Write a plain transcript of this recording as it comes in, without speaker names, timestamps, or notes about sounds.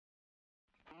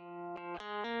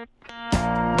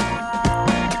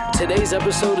Today's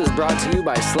episode is brought to you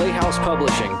by Slay House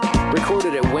Publishing,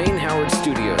 recorded at Wayne Howard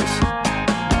Studios.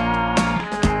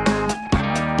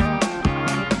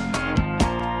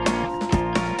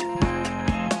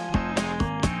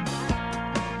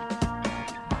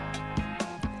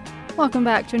 Welcome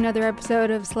back to another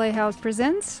episode of Slay House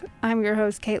Presents. I'm your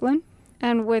host, Caitlin,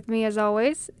 and with me, as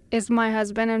always, is my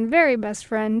husband and very best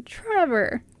friend,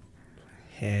 Trevor.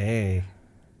 Hey,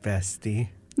 bestie.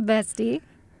 Bestie.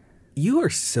 You are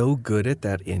so good at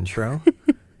that intro.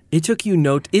 It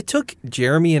took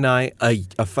Jeremy and I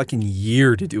a fucking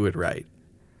year to do it right.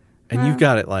 And you've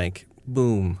got it like,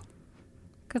 boom.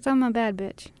 'Cause I'm a bad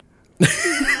bitch.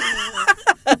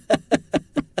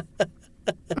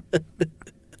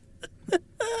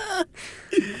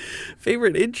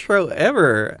 Favorite intro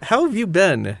ever. How have you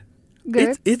been?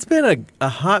 Good. It's been a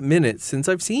hot minute since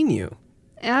I've seen you.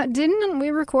 Didn't we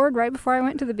record right before I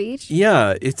went to the beach?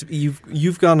 Yeah,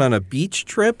 you've gone on a beach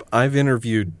trip. I've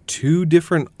interviewed 2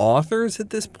 different authors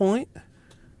at this point.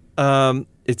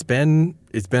 It's been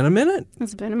a minute.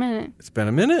 It's been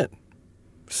a minute.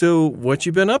 So what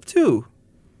you been up to?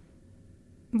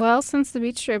 Well, since the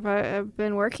beach trip, I've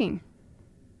been working.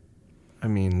 I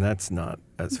mean, that's not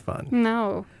as fun.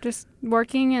 No, just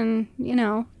working and, you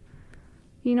know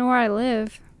where I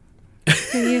live.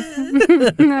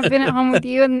 I've been at home with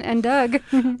you and Doug.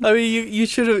 I mean, you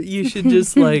should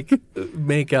just like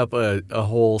make up a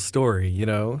whole story, you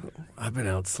know? I've been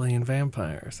out slaying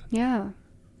vampires. Yeah.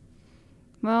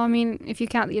 Well, I mean, if you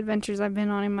count the adventures I've been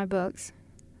on in my books.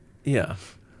 Yeah.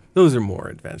 Those are more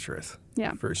adventurous.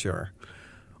 Yeah. For sure.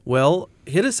 Well,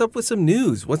 hit us up with some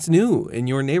news. What's new in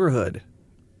your neighborhood?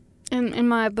 In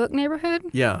my book neighborhood?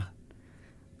 Yeah.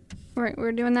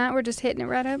 We're doing that? We're just hitting it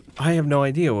right up? I have no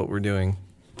idea what we're doing.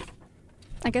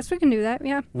 I guess we can do that,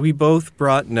 yeah. We both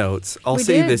brought notes. I'll We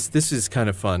say did. this is kind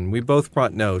of fun. We both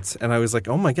brought notes, and I was like,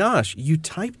 oh my gosh, you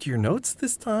typed your notes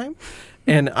this time?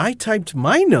 And I typed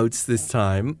my notes this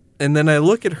time, and then I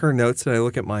look at her notes and I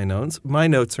look at my notes. My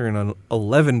notes are in an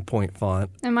 11-point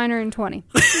font. And mine are in 20.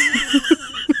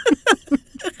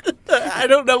 I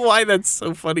don't know why that's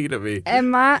so funny to me.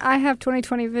 And I have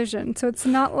 20/20 vision, so it's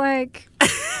not like...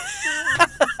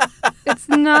 It's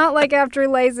not like after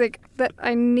LASIK that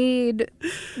I need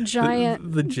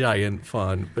giant... The giant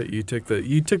font, but you took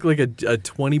like a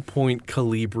 20-point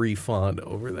Calibri font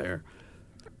over there.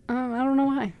 I don't know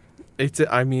why.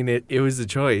 It was a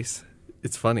choice.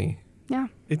 It's funny. Yeah.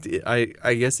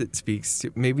 I guess it speaks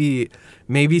to maybe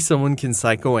someone can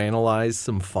psychoanalyze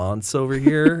some fonts over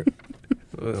here.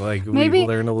 Like we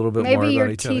learn a little bit more about each other. Maybe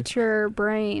your teacher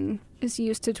brain is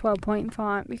used to 12-point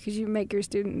font because you make your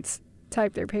students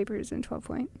type their papers in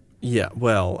 12-point. Yeah,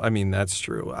 well, I mean, that's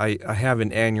true. I have an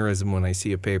aneurysm when I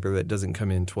see a paper that doesn't come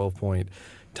in 12-point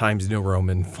Times New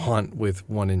Roman font with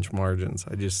 1-inch margins.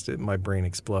 My brain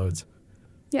explodes.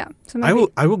 Yeah. So maybe,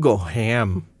 I will go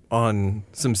ham on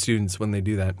some students when they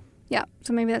do that. Yeah,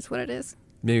 so maybe that's what it is.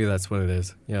 Maybe that's what it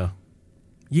is, yeah.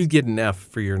 You get an F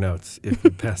for your notes if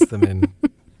you pass them in.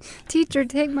 Teacher,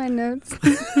 take my notes.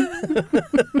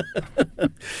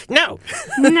 No.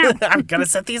 I'm going to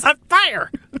set these on fire.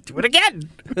 Do it again.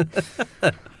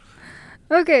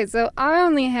 Okay, so I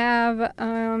only have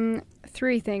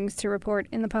 3 things to report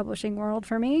in the publishing world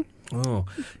for me. Oh,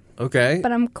 okay.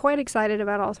 But I'm quite excited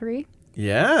about all 3.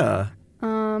 Yeah. 2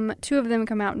 of them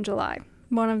come out in July.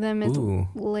 One of them is Ooh.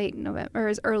 late November, or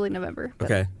is early November. But,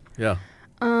 Okay, yeah.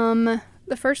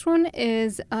 the first one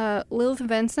is Lilith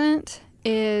Vincent.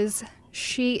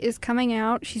 She is coming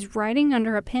out. She's writing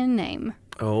under a pen name.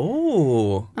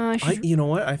 Oh. She's- You know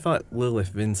what? I thought Lilith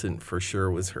Vincent for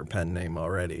sure was her pen name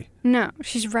already. No,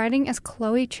 she's writing as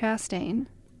Chloe Chastain.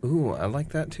 Ooh, I like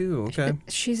that too. Okay.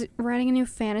 She's writing a new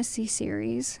fantasy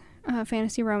series,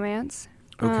 fantasy romance.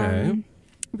 Okay.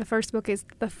 The first book is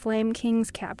The Flame King's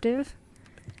Captive.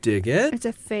 Dig it. It's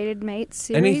a Fated Mates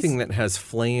series. Anything that has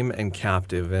flame and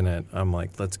captive in it, I'm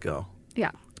like, let's go.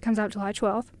 Yeah, it comes out July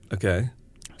 12th. Okay.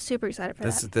 Super excited for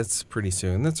that. That's pretty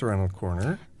soon. That's around the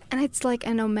corner. And it's like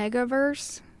an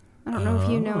Omega-verse. I don't know if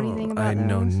you know anything about I those.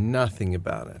 know nothing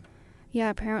about it. Yeah,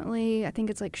 apparently, I think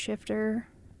it's like Shifter.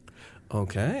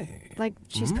 Okay. Like,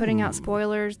 she's putting out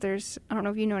spoilers. I don't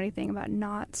know if you know anything about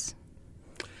knots.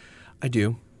 I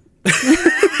do.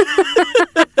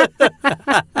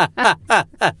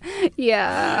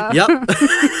 Yeah. Yep.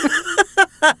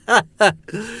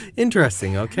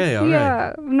 Interesting. Okay. All right.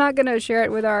 Yeah, I'm not going to share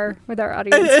it with our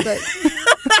audience,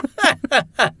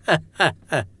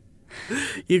 but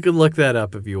You can look that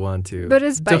up if you want to. but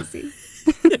it's spicy.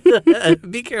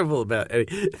 Be careful about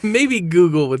it. Maybe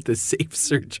Google with the safe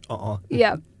search on.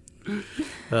 Yeah.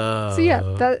 So yeah,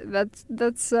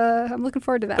 that's I'm looking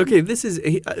forward to that. Okay, this is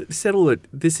settle it.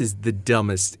 This is the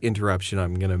dumbest interruption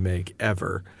I'm gonna make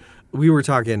ever. We were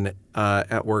talking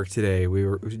at work today. We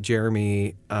were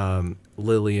Jeremy,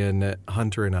 Lillian,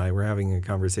 Hunter, and I were having a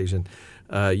conversation.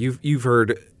 You've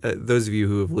heard those of you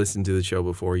who have listened to the show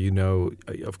before. You know,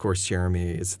 of course,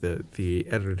 Jeremy is the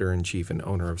editor in chief and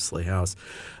owner of Slay House.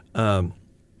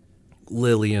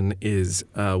 Lillian is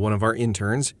one of our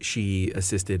interns. She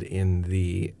assisted in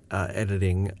the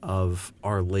editing of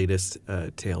our latest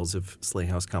Tales of Slay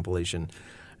House compilation.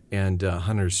 And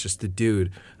Hunter's just a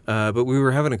dude. But we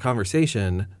were having a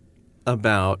conversation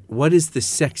about what is the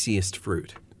sexiest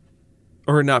fruit.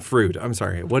 Or not fruit, I'm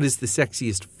sorry. What is the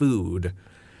sexiest food?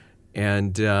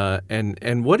 And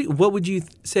what would you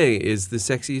say is the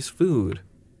sexiest food?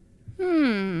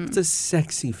 It's a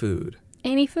sexy food.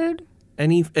 Any food?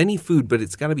 Any food, but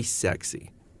it's got to be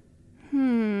sexy. I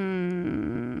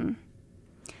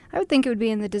would think it would be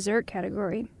in the dessert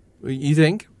category. You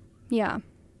think? Yeah.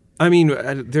 I mean,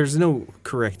 there's no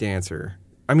correct answer.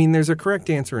 I mean, there's a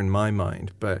correct answer in my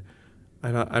mind, but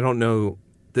I don't know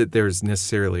that there's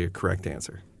necessarily a correct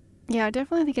answer. Yeah, I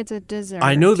definitely think it's a dessert.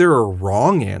 I know there are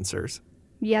wrong answers.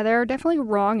 Yeah, there are definitely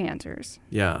wrong answers.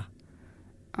 Yeah.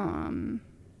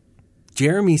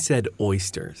 Jeremy said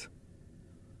oysters.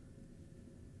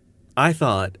 I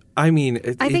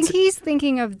think he's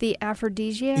thinking of the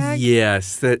aphrodisiac.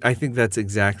 Yes, I think that's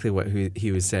exactly what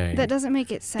he was saying. That doesn't make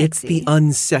it sexy. It's the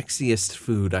unsexiest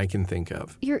food I can think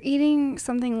of. You're eating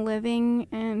something living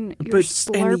and you're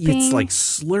slurping. And it's like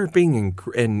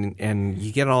slurping and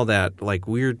you get all that like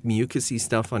weird mucusy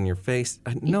stuff on your face.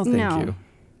 No, thank you.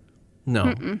 No.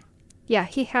 Mm-mm. Yeah,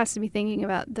 he has to be thinking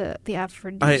about the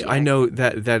aphrodisiac. I know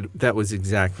that was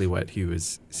exactly what he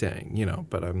was saying, you know,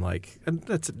 but I'm like,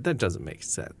 that doesn't make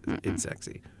sense. It's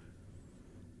sexy.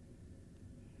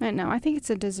 No, I think it's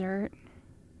a dessert.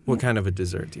 What kind of a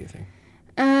dessert do you think?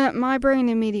 My brain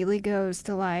immediately goes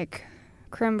to like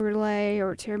creme brulee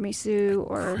or tiramisu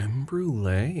or... Creme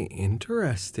brulee?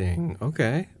 Interesting.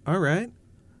 Okay. All right.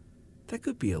 That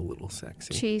could be a little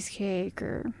sexy. Cheesecake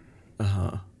or...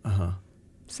 Uh-huh.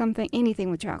 Something,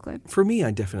 anything with chocolate. For me,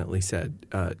 I definitely said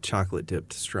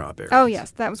chocolate-dipped strawberries. Oh,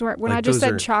 yes. That was where, when like I just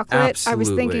said chocolate, absolutely, I was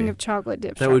thinking of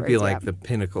chocolate-dipped that strawberries. That would be like the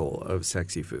pinnacle of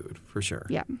sexy food, for sure.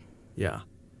 Yeah. Yeah.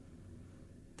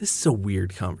 This is a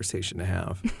weird conversation to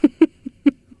have.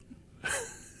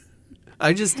 It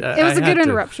was a good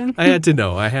interruption. I had to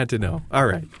know. All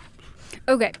right.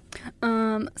 Okay.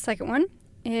 Second one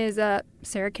is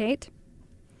Sarah Kate.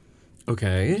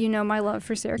 Okay. You know my love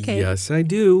for Sarah Kate. Yes, I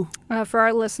do. For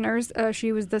our listeners,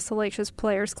 she was the Salacious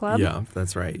Players Club. Yeah,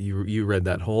 that's right. You read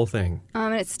that whole thing.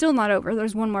 And it's still not over.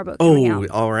 There's one more book coming out.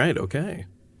 Oh, all right. Okay.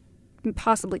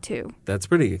 Possibly two. That's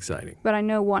pretty exciting. But I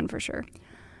know one for sure.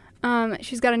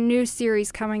 She's got a new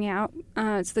series coming out.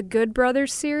 It's the Good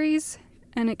Brothers series,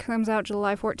 and it comes out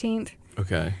July 14th.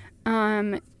 Okay.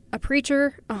 A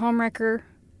preacher, a homewrecker,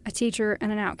 a teacher,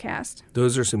 and an outcast.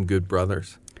 Those are some good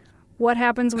brothers. What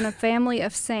happens when a family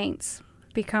of saints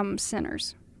become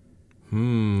sinners?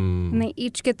 And they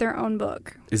each get their own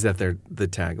book. Is that the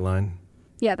tagline?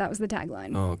 Yeah, that was the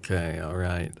tagline. Okay, all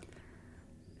right.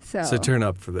 So turn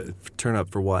up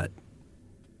for what?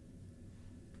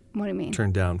 What do you mean?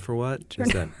 Turn down for what? I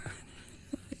don't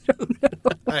know.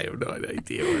 I have no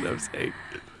idea what I'm saying.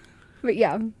 But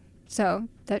yeah, so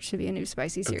that should be a new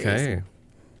spicy series. Okay.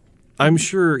 I'm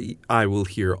sure I will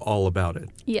hear all about it.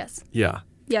 Yes. Yeah.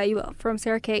 Yeah, you will. From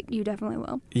Sarah Kate, you definitely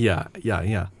will. Yeah.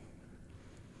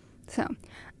 So,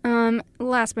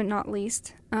 last but not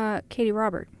least, Katie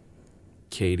Robert.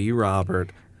 Katie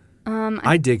Robert.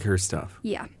 I dig her stuff.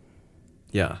 Yeah.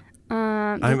 Yeah.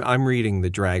 I'm reading The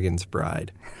Dragon's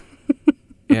Bride.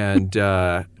 And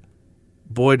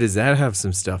boy, does that have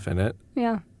some stuff in it.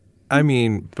 Yeah. I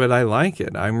mean, but I like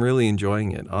it. I'm really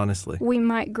enjoying it, honestly. We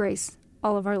might grace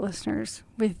all of our listeners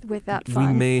with that fun.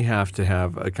 We may have to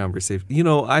have a conversation. You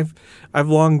know, I've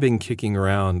long been kicking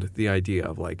around the idea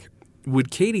of like, would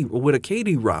a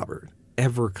Katie Robert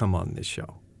ever come on this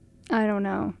show? I don't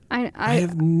know. I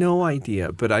have no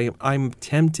idea, but I'm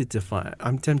tempted to find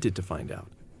out.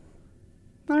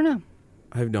 I don't know.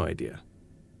 I have no idea.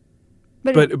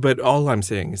 But all I'm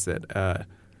saying is that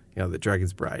The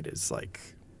Dragon's Bride is like,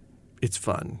 it's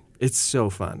fun. It's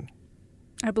so fun.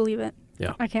 I believe it.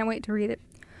 Yeah. I can't wait to read it.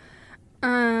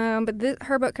 But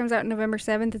her book comes out November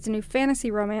 7th. It's a new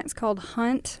fantasy romance called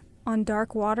Hunt on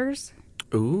Dark Waters.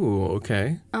 Ooh,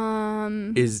 okay.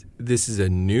 This is a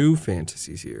new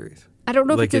fantasy series? I don't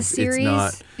know if it's a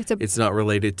series. It's not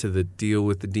related to the Deal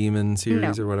with the Demon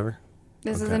series or whatever?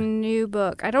 This is a new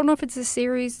book. I don't know if it's a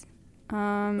series.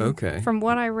 Okay. From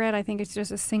what I read, I think it's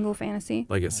just a single fantasy.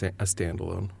 Like a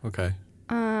standalone. Okay.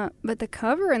 But the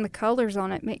cover and the colors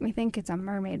on it make me think it's a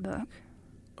mermaid book.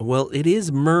 Well, it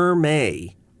is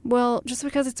mermaid. Well, just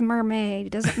because it's a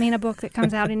mermaid doesn't mean a book that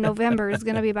comes out in November is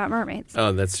going to be about mermaids.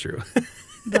 Oh, that's true.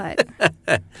 But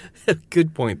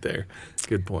good point there.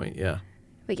 Good point, yeah.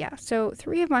 But yeah, so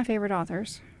 3 of my favorite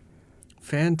authors.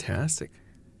 Fantastic.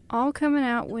 All coming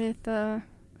out with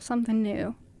something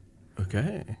new.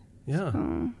 Okay, yeah.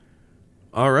 So,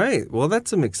 all right. Well, that's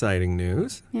some exciting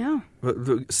news. yeah. But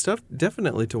the stuff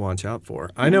definitely to watch out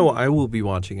for. I know I will be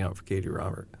watching out for Katie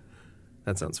Robert.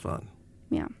 That sounds fun.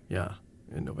 Yeah. Yeah,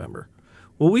 in November.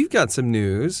 Well, we've got some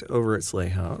news over at Slay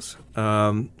House.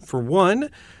 For one,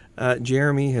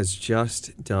 Jeremy has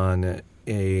just done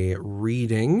a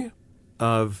reading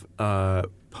of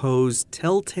Poe's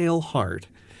Telltale Heart.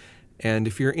 And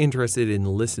if you're interested in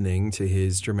listening to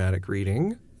his dramatic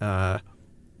reading,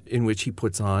 in which he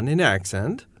puts on an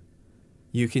accent,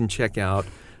 you can check out.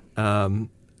 I'm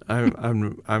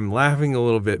laughing a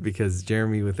little bit because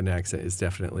Jeremy with an accent is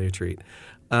definitely a treat.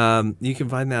 You can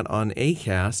find that on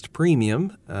Acast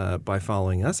Premium by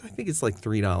following us. I think it's like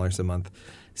 $3 a month.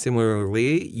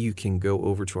 Similarly, you can go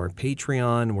over to our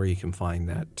Patreon where you can find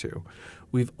that too.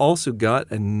 We've also got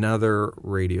another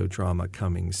radio drama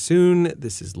coming soon.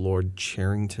 This is Lord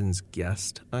Charrington's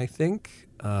Guest, I think.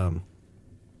 An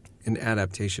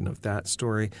adaptation of that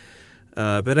story.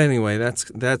 But anyway,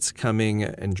 that's coming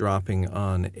and dropping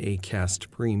on Acast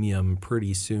Premium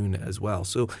pretty soon as well.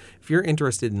 So if you're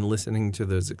interested in listening to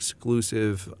those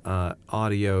exclusive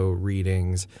audio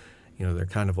readings, they're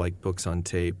kind of like books on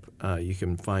tape. You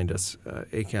can find us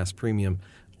Acast Premium,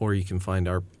 or you can find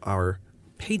our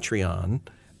Patreon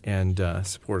and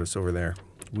support us over there.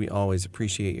 We always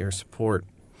appreciate your support.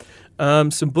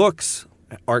 Some books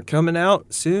are coming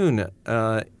out soon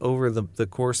over the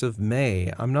course of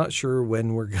May. I'm not sure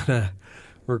when we're going to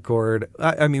record.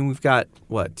 I mean, we've got,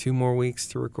 2 more weeks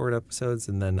to record episodes,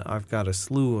 and then I've got a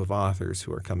slew of authors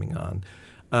who are coming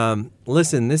on.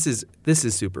 Listen, this is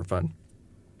super fun.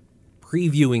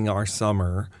 Previewing our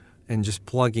summer and just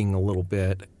plugging a little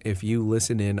bit. If you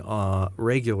listen in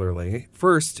regularly,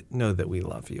 first, know that we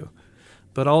love you.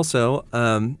 But also,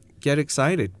 get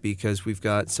excited because we've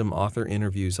got some author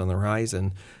interviews on the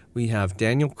horizon. We have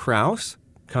Daniel Kraus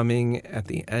coming at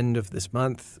the end of this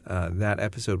month. That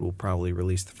episode will probably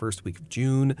release the first week of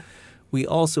June. We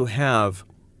also have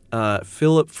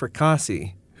Philip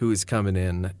Fracassi, who is coming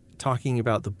in, talking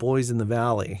about The Boys in the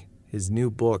Valley, his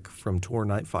new book from Tor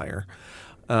Nightfire.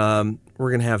 We're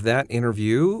going to have that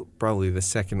interview probably the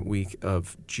second week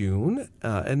of June.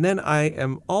 And then I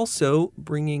am also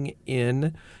bringing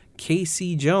in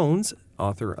Casey Jones,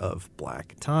 author of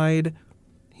Black Tide.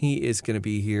 He is going to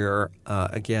be here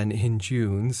again in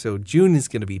June. So June is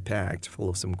going to be packed full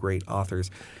of some great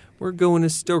authors. We're going to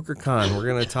StokerCon. We're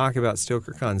going to talk about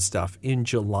StokerCon stuff. In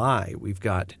July, we've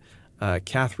got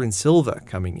Catherine Silva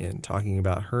coming in, talking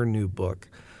about her new book.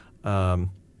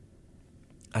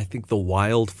 I think The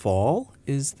Wild Fall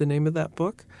is the name of that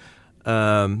book.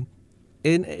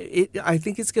 And I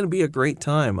think it's going to be a great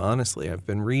time, honestly. I've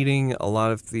been reading a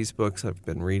lot of these books. I've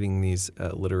been reading these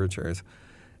literatures.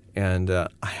 And I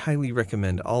highly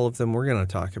recommend all of them. We're going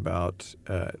to talk about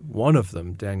one of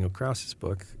them, Daniel Kraus's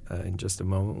book, in just a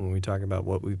moment when we talk about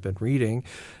what we've been reading.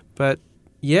 But,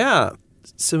 yeah,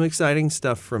 some exciting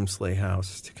stuff from Slay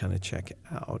House to kind of check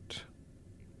out.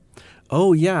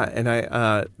 Oh, yeah, and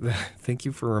I thank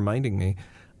you for reminding me.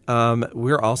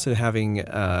 We're also having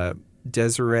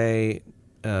Desiree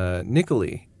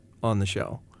Nicoli on the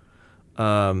show.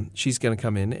 She's going to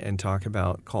come in and talk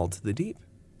about Call to the Deep.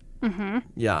 Mm-hmm.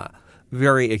 Yeah,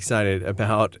 very excited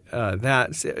about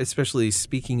that, especially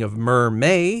speaking of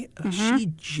Mermaid.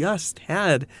 She just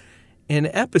had an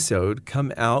episode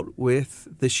come out with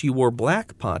the She Wore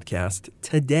Black podcast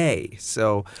today.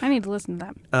 So I need to listen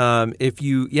to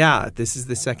that. This is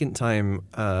the second time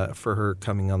for her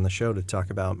coming on the show to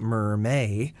talk about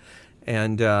Mermaid,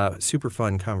 and super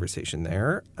fun conversation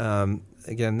there.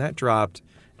 Again, that dropped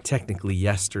technically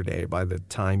yesterday by the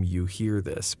time you hear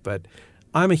this, but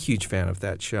I'm a huge fan of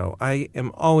that show. I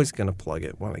am always going to plug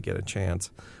it when I get a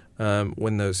chance,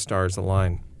 when those stars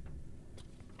align.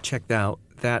 Check out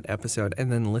that episode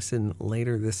and then listen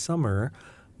later this summer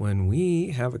when we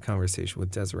have a conversation with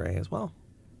Desiree as well.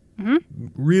 Mm-hmm.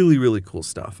 Really, really cool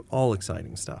stuff. All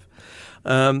exciting stuff.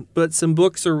 But some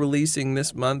books are releasing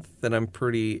this month that I'm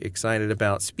pretty excited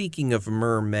about. Speaking of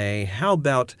mermaid, how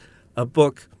about a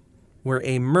book where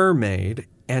a mermaid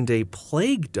and a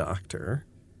plague doctor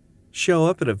show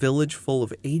up at a village full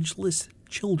of ageless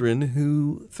children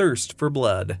who thirst for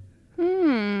blood?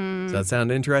 Does that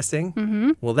sound interesting?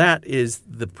 Mm-hmm. Well, that is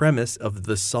the premise of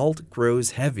The Salt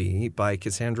Grows Heavy by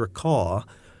Cassandra Caw,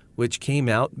 which came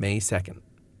out May 2nd.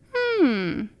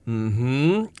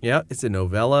 Yeah, it's a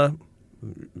novella.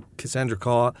 Cassandra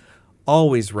Caw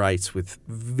always writes with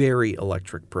very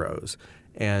electric prose.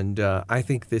 And I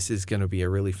think this is going to be a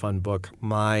really fun book.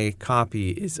 My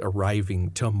copy is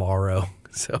arriving tomorrow.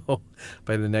 So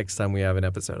by the next time we have an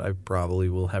episode, I probably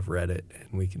will have read it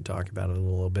and we can talk about it a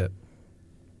little bit.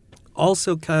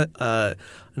 Also,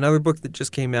 another book that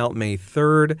just came out May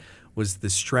 3rd was The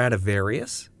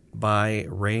Stradivarius by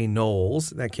Ray Knowles.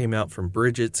 That came out from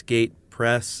Bridget's Gate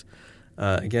Press.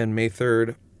 Again, May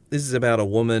 3rd. This is about a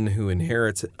woman who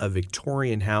inherits a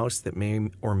Victorian house that may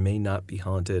or may not be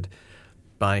haunted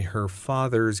by her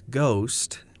father's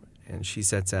ghost, and she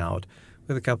sets out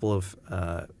with a couple of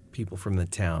people from the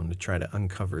town to try to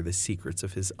uncover the secrets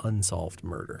of his unsolved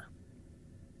murder.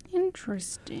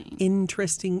 Interesting.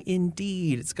 Interesting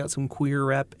indeed. It's got some queer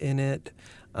rep in it.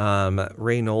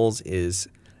 Ray Knowles is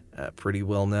pretty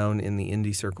well known in the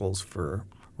indie circles for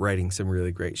writing some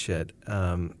really great shit.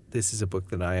 This is a book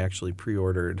that I actually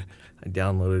pre-ordered. I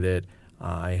downloaded it.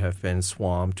 I have been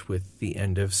swamped with the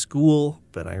end of school,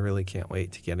 but I really can't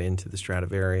wait to get into the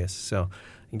Stradivarius. So,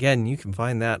 again, you can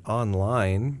find that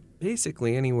online,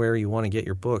 basically anywhere you want to get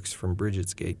your books from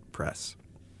Bridget's Gate Press.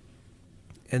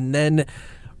 And then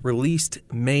released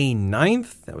May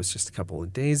 9th, that was just a couple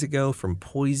of days ago, from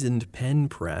Poisoned Pen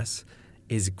Press,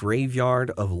 is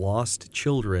Graveyard of Lost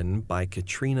Children by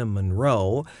Katrina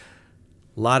Monroe.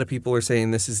 A lot of people are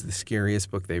saying this is the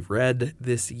scariest book they've read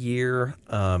this year.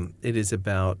 It is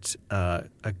about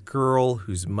a girl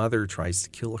whose mother tries to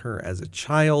kill her as a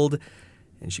child,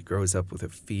 and she grows up with a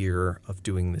fear of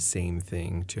doing the same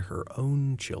thing to her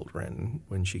own children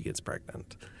when she gets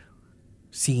pregnant.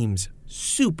 Seems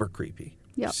super creepy,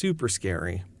 super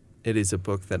scary. It is a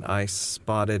book that I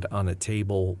spotted on a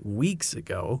table weeks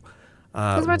ago.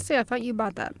 I was about to say, I thought you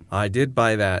bought that. I did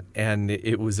buy that, and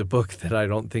it was a book that I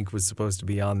don't think was supposed to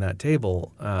be on that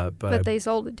table. But they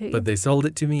sold it to you. But they sold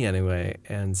it to me anyway,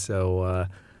 and so,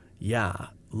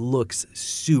 looks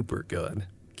super good.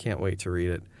 Can't wait to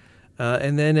read it.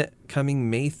 And then coming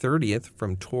May 30th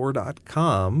from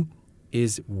Tor.com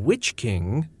is Witch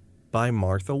King by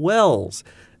Martha Wells.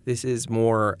 This is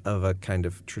more of a kind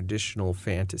of traditional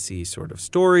fantasy sort of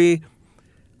story.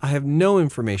 I have no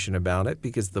information about it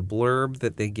because the blurb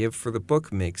that they give for the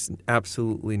book makes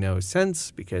absolutely no sense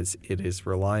because it is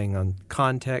relying on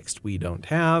context we don't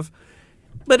have.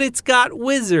 But it's got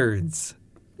wizards.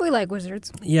 We like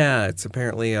wizards. Yeah, it's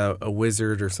apparently a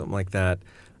wizard or something like that.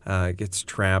 Gets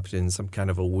trapped in some kind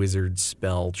of a wizard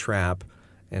spell trap.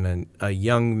 And a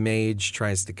young mage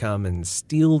tries to come and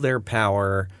steal their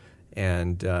power.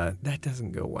 And that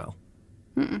doesn't go well.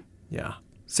 Mm-mm. Yeah.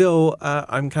 So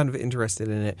I'm kind of interested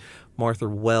in it. Martha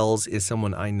Wells is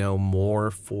someone I know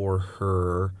more for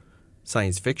her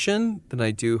science fiction than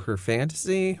I do her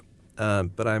fantasy.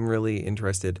 But I'm really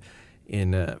interested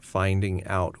in finding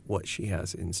out what she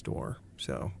has in store.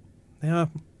 So, yeah,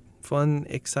 fun,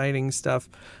 exciting stuff.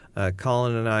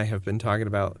 Colin and I have been talking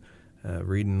about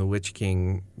reading The Witch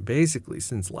King basically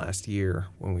since last year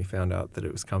when we found out that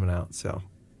it was coming out. So,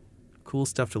 cool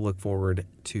stuff to look forward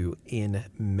to in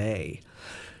May.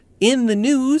 In the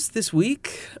news this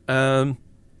week,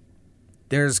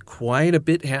 there's quite a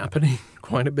bit happening,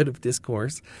 quite a bit of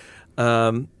discourse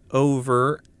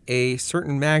over a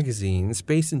certain magazine,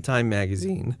 Space and Time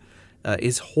magazine,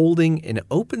 is holding an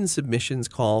open submissions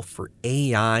call for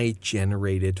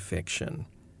AI-generated fiction.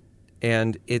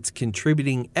 And its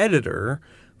contributing editor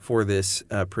for this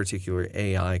particular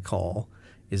AI call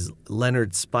is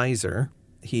Leonard Spicer.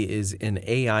 He is an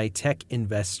AI tech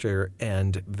investor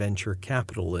and venture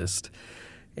capitalist.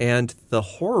 And the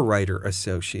Horror Writer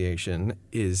Association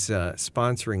is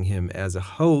sponsoring him as a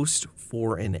host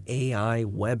for an AI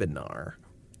webinar.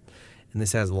 And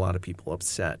this has a lot of people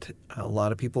upset. A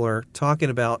lot of people are talking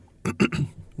about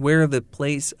where the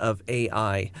place of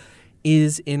AI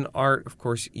is in art. Of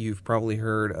course, you've probably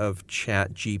heard of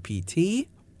ChatGPT,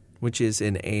 which is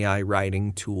an AI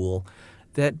writing tool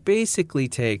that basically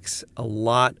takes a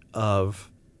lot of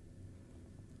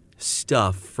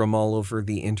stuff from all over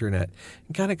the internet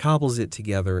and kind of cobbles it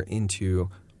together into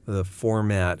the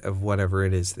format of whatever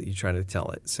it is that you try to tell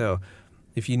it. So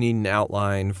if you need an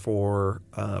outline for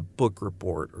a book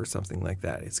report or something like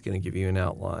that, it's going to give you an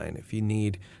outline. If you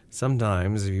need,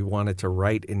 sometimes if you want it to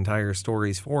write entire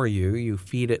stories for you, you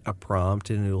feed it a prompt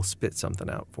and it'll spit something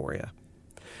out for you.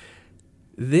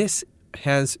 This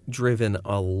has driven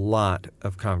a lot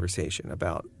of conversation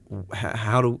about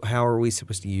how are we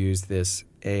supposed to use this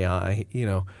AI? You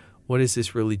know, What is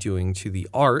this really doing to the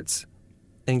arts?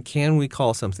 And can we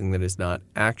call something that is not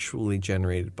actually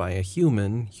generated by a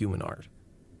human art?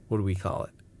 What do we call it?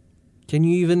 Can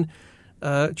you even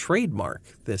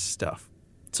trademark this stuff?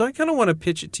 So I kind of want to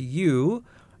pitch it to you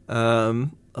a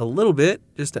little bit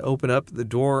just to open up the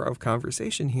door of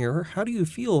conversation here. How do you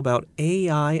feel about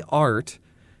AI art?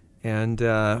 And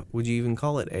would you even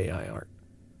call it AI art?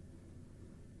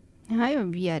 I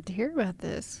have yet to hear about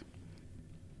this.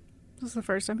 This is the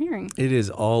first I'm hearing. It is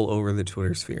all over the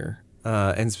Twitter sphere.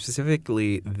 And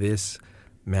specifically this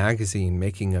magazine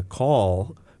making a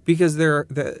call, because there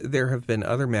have been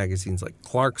other magazines like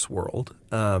Clark's World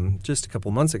just a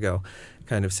couple months ago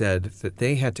kind of said that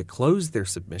they had to close their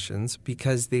submissions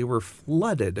because they were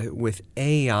flooded with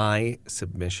AI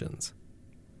submissions.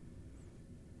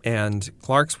 And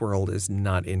Clark's World is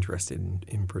not interested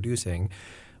in producing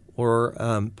or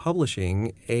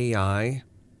publishing AI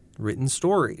written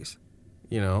stories.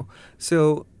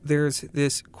 So there's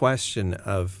this question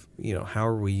of, how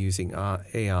are we using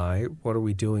AI? What are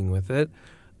we doing with it?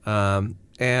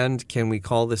 And can we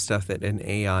call the stuff that an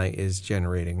AI is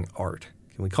generating art?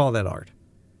 Can we call that art?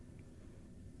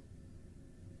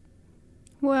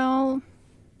 Well,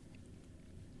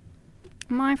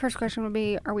 my first question would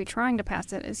be, are we trying to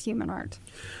pass it as human art?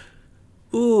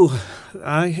 Ooh,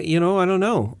 I don't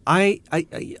know. I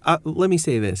let me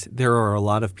say this. There are a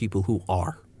lot of people who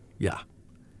are. Yeah.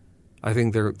 I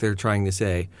think they're trying to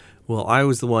say, well, I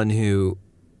was the one who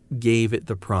gave it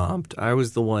the prompt. I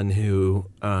was the one who,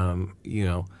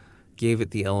 gave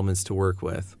it the elements to work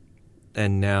with.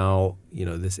 And now,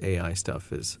 this AI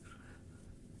stuff it's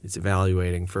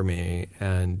evaluating for me.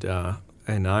 And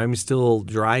I'm still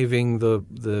driving the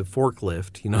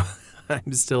forklift,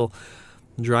 I'm still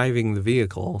driving the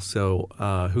vehicle. So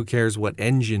who cares what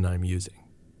engine I'm using?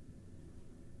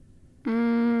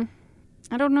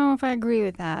 I don't know if I agree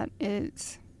with that.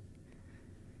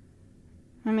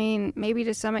 Maybe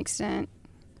to some extent.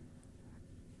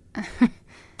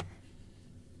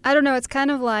 I don't know. It's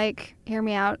kind of like, hear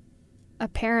me out, a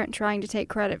parent trying to take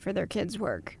credit for their kid's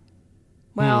work.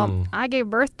 Well, I gave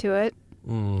birth to it,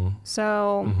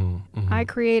 so I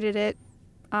created it.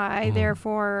 I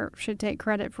therefore should take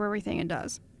credit for everything it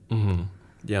does.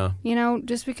 Yeah.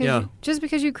 Just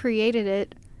because you created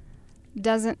it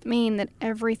doesn't mean that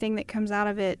everything that comes out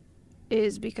of it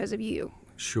is because of you.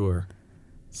 Sure.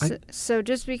 So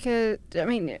just because,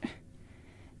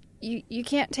 you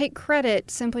can't take credit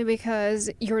simply because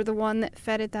you're the one that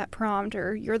fed it that prompt,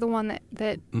 or you're the one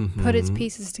that put its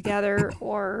pieces together,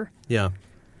 or... Yeah.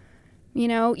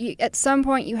 At some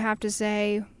point you have to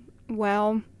say,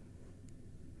 well,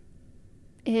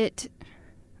 at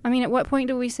what point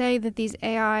do we say that these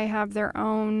AI have their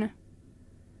own,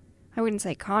 I wouldn't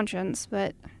say conscience,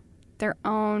 but their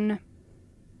own,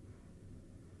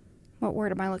 what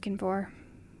word am I looking for?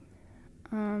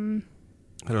 I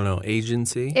don't know,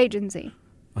 agency? Agency.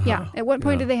 Uh-huh. Yeah. At what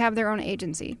point do they have their own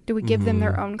agency? Do we give them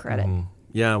their own credit?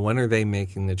 Yeah, when are they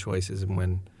making the choices, and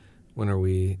when are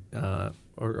we,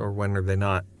 or when are they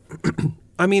not?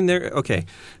 Okay.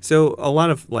 So a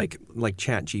lot of like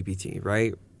Chat GPT,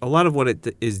 right? A lot of what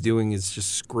it is doing is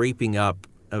just scraping up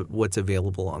what's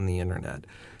available on the internet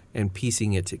and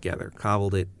piecing it together,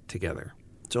 cobbled it together.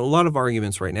 So a lot of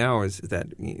arguments right now is that,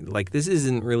 this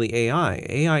isn't really AI.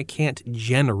 AI can't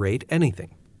generate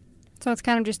anything. So it's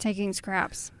kind of just taking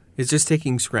scraps. It's just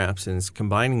taking scraps and it's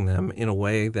combining them in a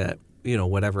way that,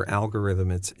 whatever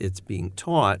algorithm it's being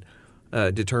taught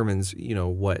determines,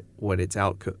 what its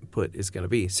output is going to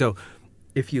be. So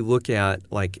if you look at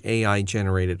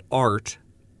AI-generated art,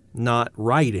 not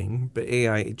writing, but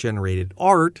AI-generated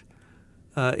art,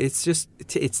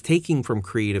 it's taking from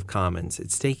Creative Commons.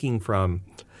 It's taking from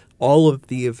all of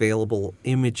the available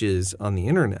images on the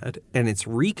internet, and it's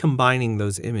recombining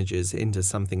those images into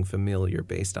something familiar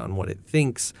based on what it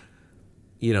thinks,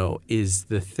 is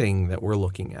the thing that we're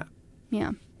looking at.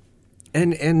 Yeah.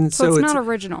 And so it's not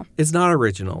original. It's not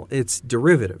original. It's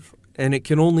derivative. And it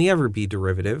can only ever be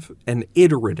derivative and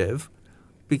iterative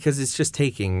because it's just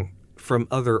taking from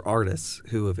other artists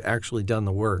who have actually done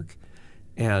the work,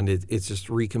 and it's just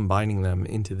recombining them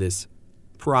into this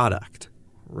product,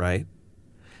 right?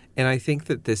 And I think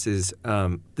that this is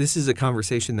a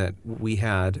conversation that we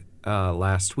had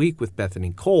last week with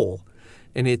Bethany Cole,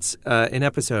 and it's an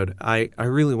episode. I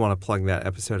really want to plug that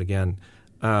episode again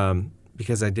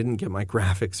because I didn't get my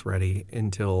graphics ready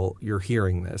until you're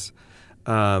hearing this.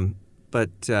 But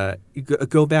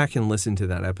go back and listen to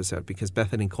that episode because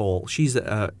Bethany Cole, she's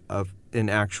an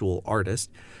actual artist.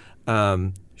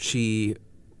 She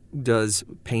does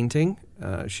painting.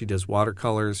 She does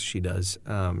watercolors. She does.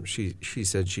 She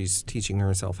said she's teaching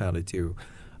herself how to do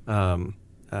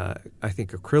I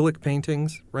think, acrylic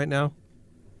paintings right now.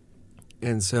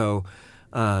 And so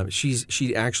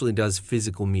she actually does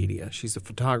physical media. She's a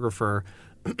photographer,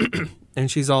 and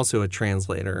she's also a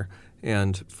translator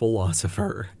and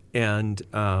philosopher, and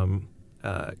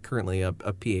currently a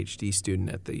PhD student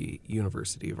at the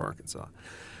University of Arkansas.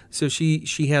 So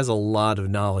she has a lot of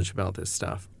knowledge about this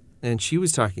stuff. And she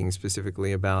was talking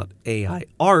specifically about AI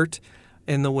art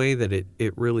and the way that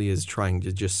it really is trying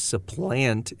to just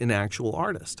supplant an actual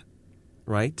artist,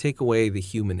 right? Take away the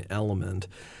human element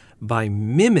by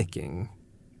mimicking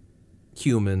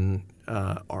human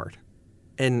art.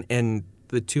 And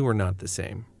the two are not the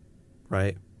same,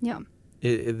 right? Yeah.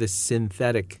 The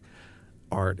synthetic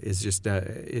art is just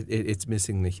it's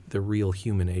missing the real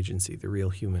human agency, the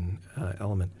real human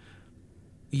element.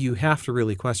 You have to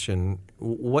really question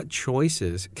what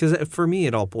choices, because for me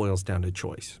it all boils down to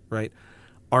choice, right?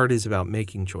 Art is about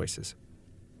making choices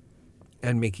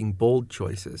and making bold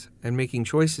choices and making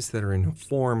choices that are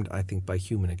informed, I think, by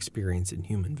human experience and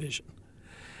human vision.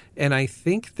 And I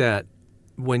think that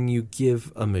when you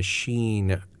give a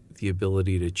machine the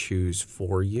ability to choose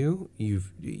for you,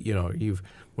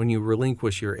 when you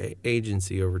relinquish your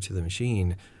agency over to the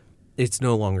machine, it's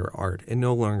no longer art. It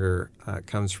no longer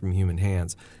comes from human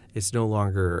hands. It's no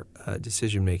longer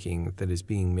decision making that is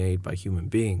being made by human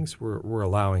beings. We're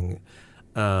allowing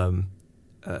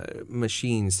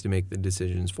machines to make the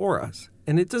decisions for us.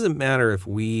 And it doesn't matter if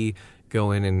we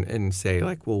go in and say,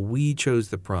 like, well, we chose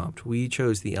the prompt, we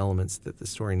chose the elements that the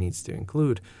story needs to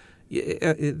include.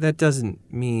 That doesn't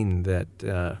mean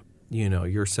that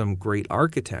you're some great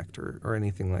architect or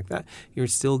anything like that. You're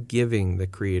still giving the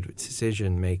creative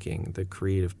decision making, the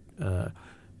creative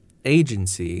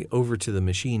agency over to the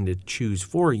machine to choose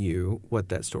for you what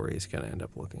that story is going to end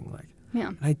up looking like. Yeah.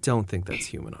 And I don't think that's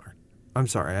human art. I'm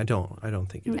sorry, I don't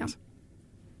think it is.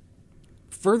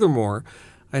 Furthermore,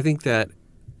 I think that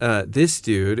this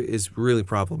dude is really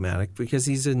problematic because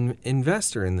he's an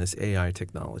investor in this AI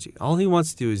technology. All he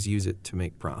wants to do is use it to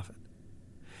make profit.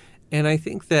 And I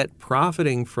think that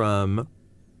profiting from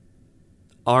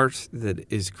art that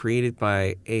is created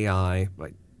by AI,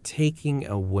 by taking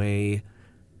away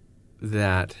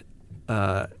that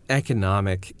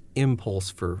economic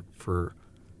impulse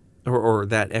or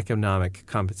that economic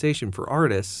compensation for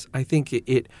artists, I think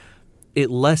it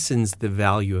lessens the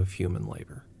value of human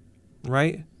labor,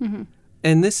 right? Mm-hmm.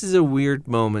 And this is a weird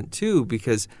moment too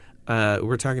because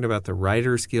we're talking about the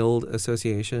Writers Guild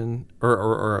Association,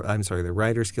 or I'm sorry, the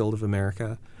Writers Guild of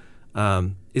America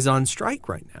is on strike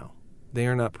right now. They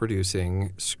are not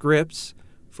producing scripts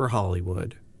for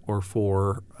Hollywood or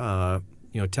for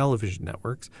television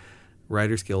networks.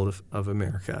 Writers Guild of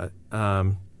America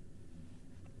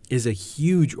is a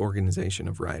huge organization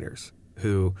of writers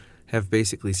who have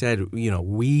basically said,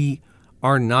 we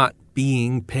are not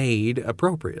being paid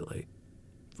appropriately.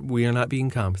 We are not being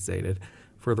compensated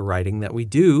for the writing that we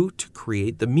do to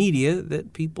create the media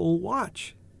that people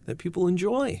watch, that people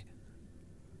enjoy.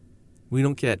 We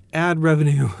don't get ad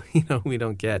revenue. We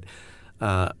don't get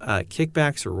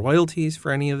kickbacks or royalties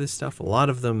for any of this stuff. A lot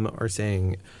of them are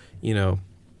saying,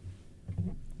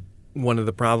 one of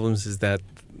the problems is that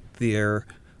they're,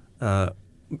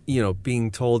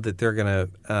 being told that they're going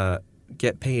to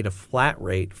get paid a flat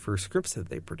rate for scripts that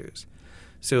they produce.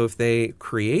 So if they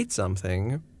create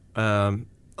something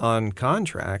on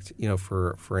contract,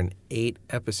 for an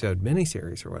 8-episode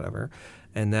miniseries or whatever,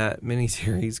 and that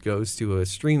miniseries goes to a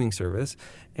streaming service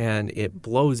and it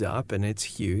blows up and it's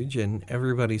huge and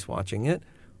everybody's watching it,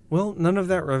 well, none of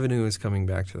that revenue is coming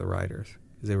back to the writers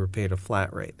because they were paid a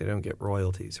flat rate. They don't get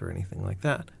royalties or anything like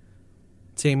that.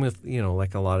 Same with,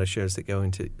 like a lot of shows that go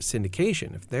into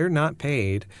syndication. If they're not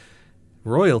paid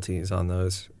royalties on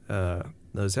those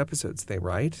episodes they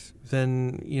write,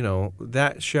 then,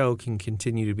 that show can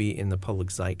continue to be in the public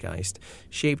zeitgeist,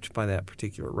 shaped by that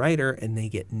particular writer, and they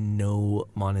get no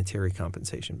monetary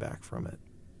compensation back from it.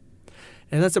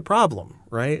 And that's a problem,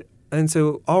 right? And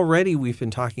so already we've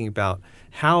been talking about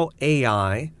how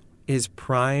AI is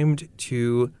primed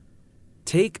to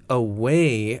take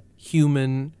away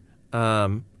human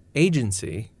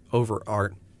agency over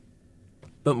art.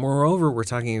 But moreover, we're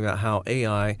talking about how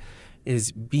AI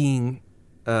is being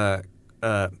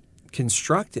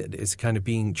constructed, is kind of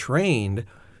being trained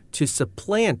to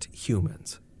supplant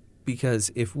humans.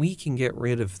 Because if we can get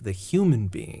rid of the human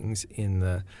beings in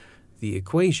the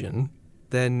equation,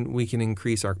 then we can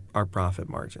increase our profit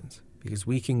margins. Because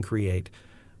we can create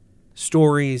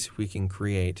stories, we can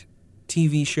create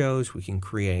TV shows, we can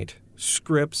create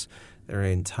scripts that are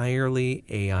entirely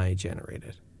AI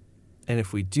generated. And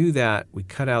if we do that, we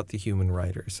cut out the human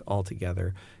writers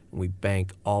altogether, We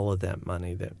bank all of that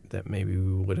money that maybe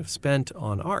we would have spent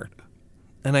on art.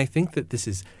 And I think that this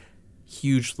is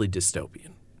hugely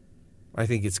dystopian. I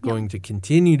think it's going to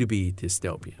continue to be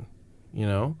dystopian, you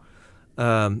know?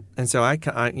 And so I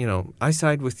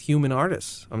side with human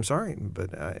artists. I'm sorry,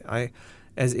 but I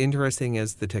as interesting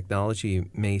as the technology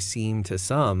may seem to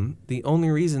some, the only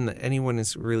reason that anyone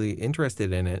is really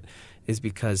interested in it is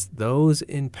because those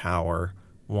in power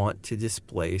want to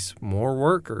displace more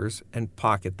workers and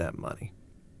pocket that money.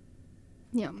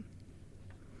 Yeah.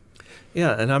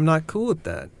 Yeah, and I'm not cool with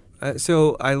that.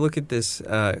 So I look at this,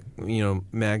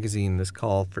 magazine, this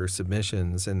call for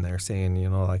submissions, and they're saying,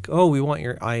 like, oh, we want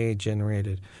your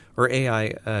AI-generated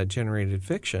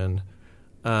fiction.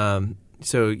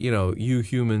 So, you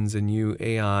humans and you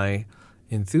AI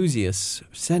enthusiasts,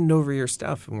 send over your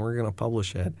stuff, and we're going to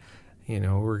publish it.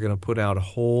 We're going to put out a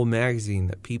whole magazine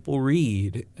that people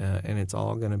read, and it's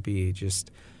all going to be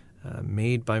just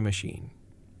made by machine.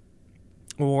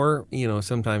 Or,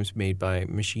 sometimes made by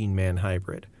machine-man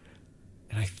hybrid.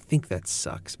 And I think that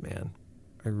sucks, man.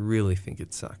 I really think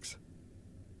it sucks.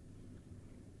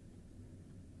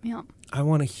 Yeah. I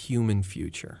want a human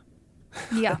future.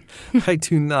 Yeah. I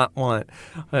do not want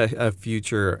a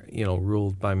future,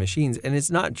 ruled by machines. And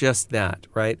it's not just that,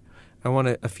 right? I want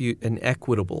an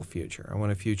equitable future. I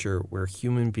want a future where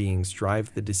human beings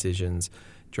drive the decisions,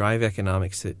 drive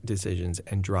economic decisions,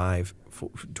 and drive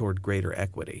toward greater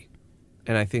equity.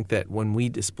 And I think that when we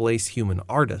displace human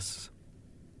artists,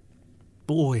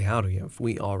 boy, howdy, have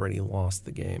we already lost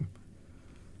the game.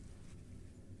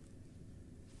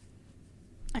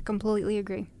 I completely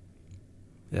agree.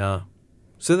 Yeah.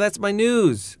 So that's my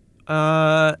news.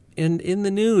 And in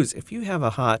the news, if you have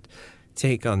a hot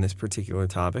take on this particular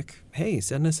topic, hey,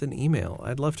 send us an email.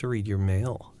 I'd love to read your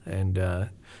mail and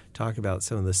talk about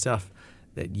some of the stuff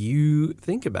that you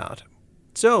think about.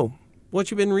 So, what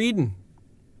you been reading?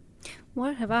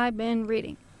 What have I been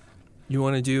reading? You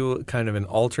want to do kind of an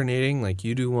alternating, like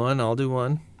you do one, I'll do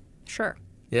one? Sure.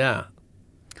 Yeah.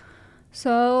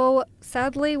 So,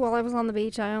 sadly, while I was on the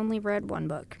beach, I only read one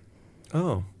book.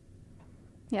 Oh.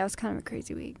 Yeah, it was kind of a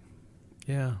crazy week.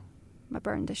 Yeah. I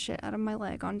burned the shit out of my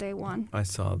leg on day one. I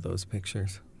saw those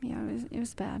pictures. Yeah, it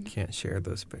was bad. Can't share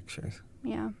those pictures.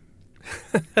 Yeah.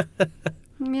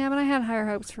 Yeah, but I had higher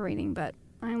hopes for reading, but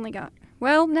I only got...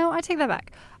 Well, no, I take that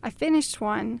back. I finished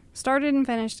one, started and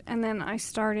finished, and then I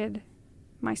started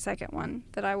my second one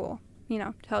that I will,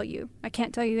 tell you. I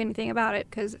can't tell you anything about it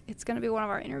because it's going to be one of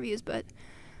our interviews, but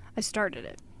I started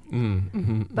it.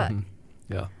 But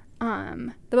yeah.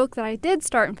 The book that I did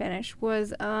start and finish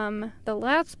was the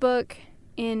last book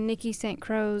in Nikki St.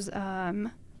 Crow's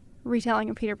retelling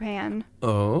of Peter Pan.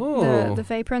 Oh. The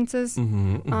Fey Princes.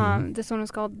 This one was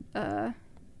called, The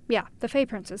Fey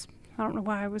Princes. I don't know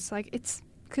why I was like, it's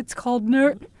called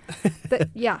Nerd.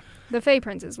 The Fey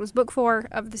Princes was book 4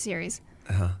 of the series.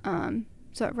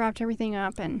 So it wrapped everything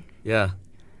up, and yeah,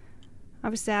 I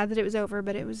was sad that it was over,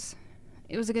 but it was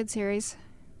a good series.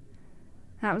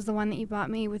 That was the one that you bought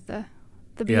me with the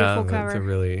beautiful cover.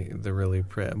 the really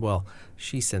pretty. Well,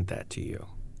 she sent that to you.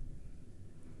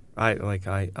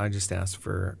 I just asked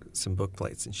for some book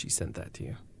plates, and she sent that to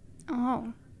you.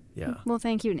 Oh. Yeah. Well,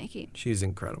 thank you, Nikki. She's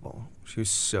incredible. She was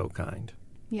so kind.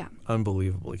 Yeah.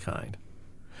 Unbelievably kind.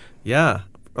 Yeah.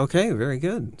 Okay. Very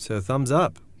good. So thumbs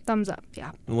up. Thumbs up.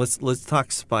 Yeah. And let's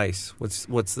talk spice.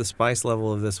 What's the spice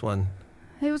level of this one?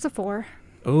 It was a 4.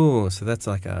 Oh, so that's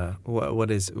like a what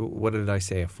did I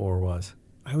say a 4 was?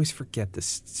 I always forget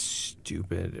this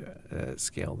stupid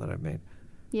scale that I've made.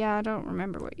 Yeah, I don't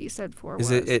remember what you said 4 was.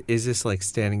 Is this like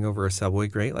standing over a subway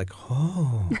grate? Like,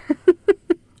 oh.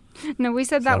 No, we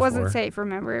said that wasn't safe,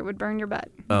 remember? It would burn your butt.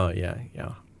 Oh, yeah.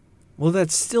 Well,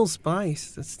 that's still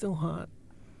spice. That's still hot.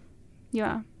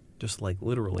 Yeah. Just like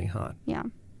literally hot. Yeah.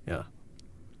 Yeah.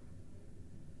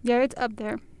 Yeah, it's up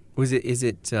there. Is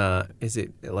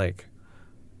it like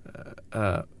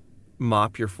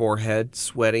mop your forehead,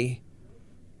 sweaty,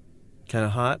 kind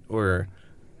of hot, or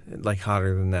like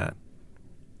hotter than that?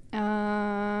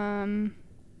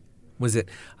 Was it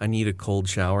I need a cold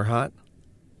shower hot?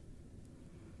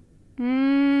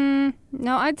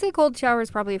 No, I'd say cold shower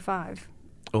is probably a 5.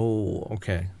 Oh,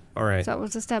 okay. All right. So it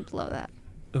was a step below that.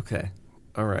 Okay.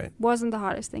 All right. Wasn't the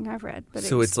hottest thing I've read, but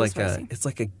so it's like spicy. it's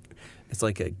like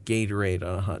a Gatorade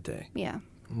on a hot day. Yeah.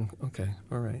 Okay.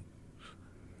 All right.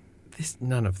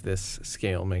 None of this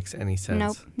scale makes any sense.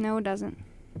 Nope. No, it doesn't.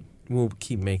 We'll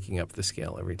keep making up the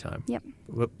scale every time. Yep.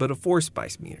 But a 4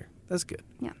 spice meter. That's good.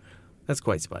 Yeah. That's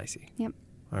quite spicy. Yep.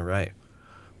 All right.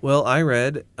 Well, I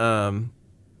read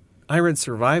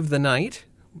Survive the Night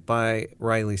by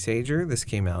Riley Sager. This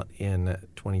came out in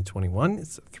 2021.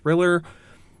 It's a thriller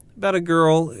about a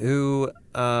girl who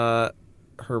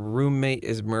her roommate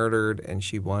is murdered and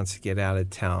she wants to get out of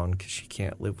town because she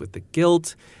can't live with the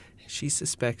guilt. She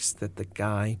suspects that the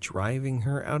guy driving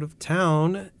her out of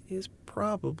town is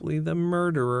probably the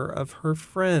murderer of her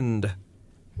friend.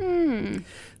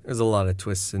 There's a lot of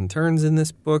twists and turns in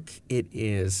this book. It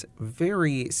is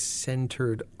very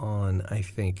centered on, I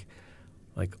think,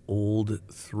 like old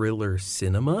thriller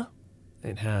cinema.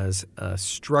 It has a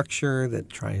structure that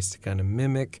tries to kind of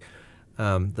mimic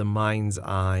the mind's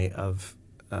eye of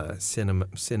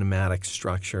cinematic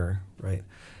structure, right?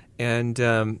 And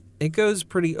it goes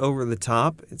pretty over the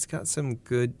top. It's got some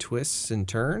good twists and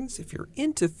turns. If you're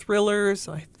into thrillers,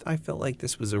 I felt like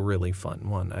this was a really fun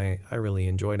one. I really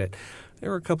enjoyed it. There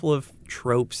were a couple of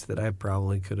tropes that I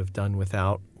probably could have done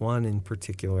without. One in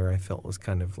particular I felt was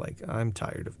kind of like, I'm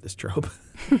tired of this trope.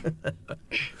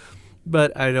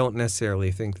 But I don't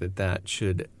necessarily think that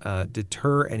should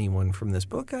deter anyone from this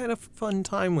book. I had a fun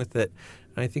time with it.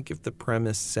 And I think if the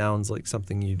premise sounds like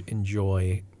something you'd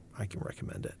enjoy, I can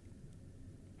recommend it.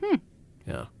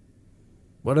 Yeah.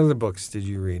 What other books did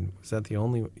you read? Was that the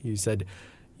only? You said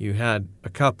you had a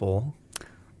couple.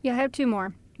 Yeah, I have two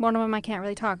more. One of them I can't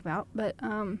really talk about, but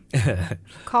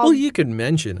well, you could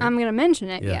mention it. I'm going to mention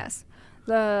it. Yeah. Yes.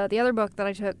 The other book that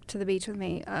I took to the beach with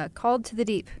me, Called to the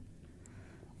Deep.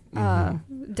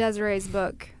 Desiree's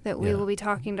book that we will be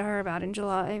talking to her about in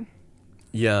July.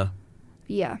 Yeah.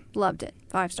 Yeah, loved it.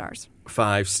 5 stars.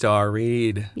 5-star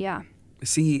read. Yeah.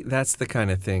 See, that's the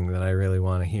kind of thing that I really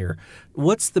want to hear.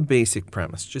 What's the basic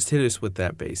premise? Just hit us with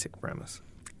that basic premise.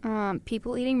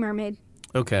 People eating mermaid.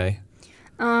 Okay.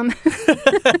 No,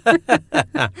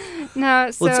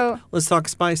 so... Let's talk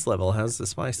spice level. How's the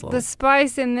spice level? The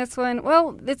spice in this one,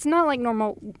 well, it's not like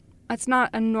normal... It's not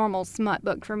a normal smut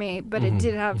book for me, but it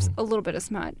did have a little bit of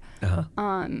smut.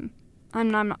 I'm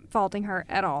not faulting her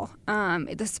at all.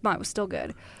 The smut was still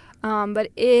good. But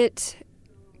it...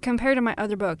 Compared to my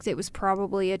other books, it was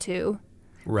probably a 2.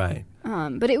 Right.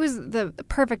 But it was the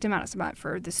perfect amount of smut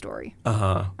for the story.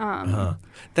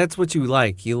 That's what you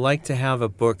like. You like to have a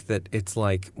book that it's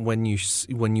like when you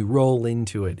roll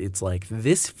into it, it's like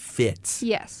this fits.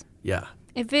 Yes. Yeah.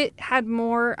 If it had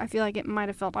more, I feel like it might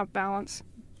have felt off balance,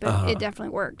 but it definitely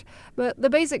worked. But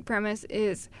the basic premise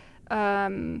is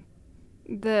the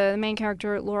main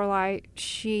character, Lorelai,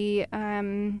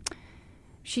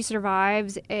 she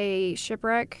survives a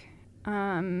shipwreck,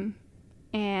 and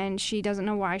she doesn't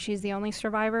know why she's the only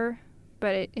survivor,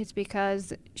 but it's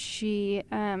because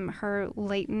her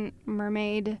latent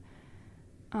mermaid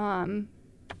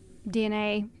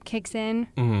DNA kicks in,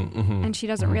 and she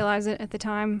doesn't realize it at the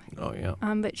time. Oh, yeah.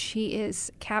 But she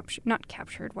is not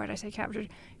captured. Why did I say captured?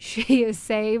 She is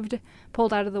saved,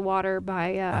 pulled out of the water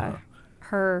by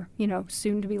her,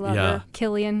 soon-to-be lover,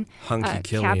 Killian. Hunky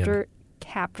Killian.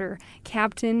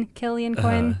 Captain Killian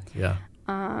Quinn. Yeah.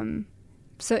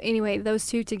 So anyway, those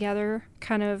two together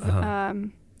kind of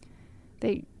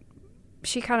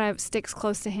she kind of sticks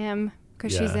close to him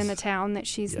because she's in a town that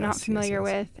she's not familiar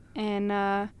with, and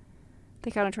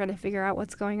they kind of try to figure out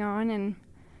what's going on, and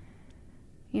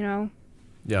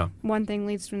one thing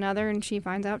leads to another, and she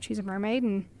finds out she's a mermaid,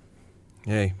 and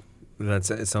hey,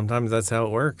 sometimes that's how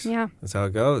it works. Yeah, that's how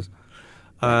it goes.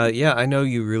 I know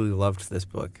you really loved this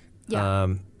book. Yeah.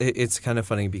 It's kind of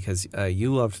funny because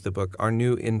you loved the book. Our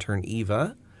new intern,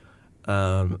 Eva,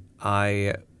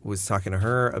 I was talking to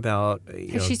her about...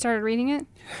 Has she started reading it?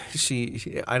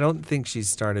 I don't think she's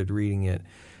started reading it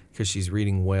because she's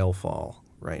reading Whale Fall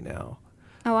right now.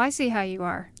 Oh, I see how you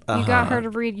are. You got her to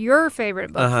read your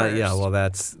favorite book first. Yeah, well,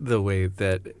 that's the way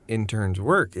that interns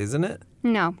work, isn't it?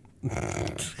 No.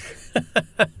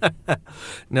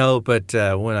 No, but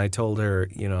when I told her,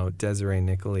 Desiree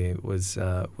Nicolay was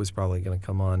probably going to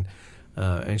come on,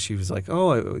 and she was like,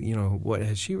 "Oh, what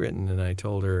has she written?" And I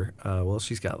told her, "Well,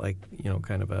 she's got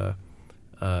kind of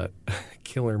a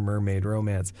killer mermaid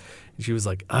romance." And she was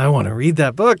like, "I want to read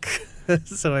that book,"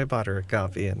 so I bought her a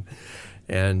copy,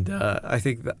 and I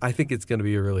think it's going to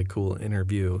be a really cool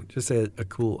interview, just a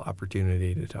cool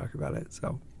opportunity to talk about it.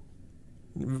 So.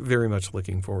 Very much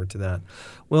looking forward to that.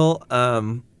 Well,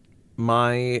 I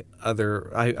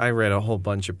read a whole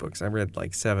bunch of books. I read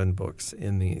like 7 books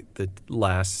in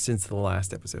since the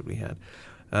last episode we had.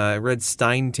 I read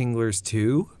Steintingler's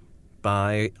 2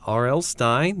 by R.L.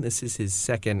 Stine. This is his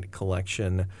second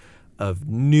collection of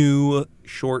new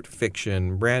short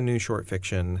fiction, brand new short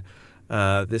fiction.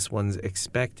 This one's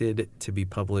expected to be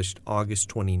published August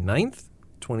 29th,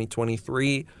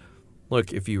 2023.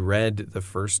 Look, if you read the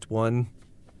first one,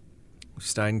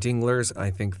 Steintingler's,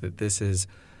 I think that this is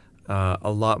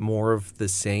a lot more of the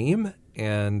same,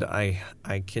 and I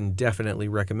can definitely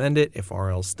recommend it if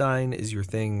R.L. Stine is your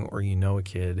thing, or you know a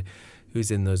kid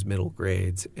who's in those middle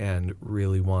grades and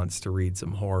really wants to read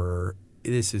some horror.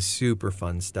 This is super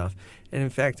fun stuff. And in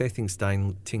fact, I think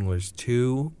Steintingler's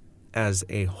 2 as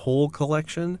a whole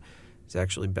collection is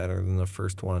actually better than the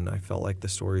first one. I felt like the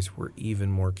stories were even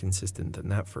more consistent than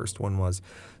that first one was.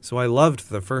 So I loved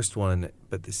the first one,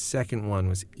 but the second one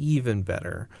was even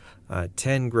better.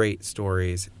 10 great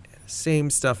stories. Same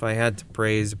stuff I had to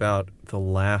praise about the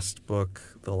last book,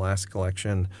 the last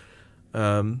collection.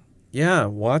 Yeah,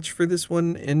 watch for this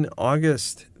one in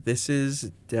August. This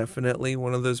is definitely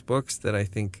one of those books that I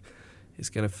think is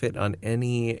going to fit on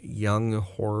any young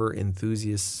horror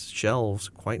enthusiast's shelves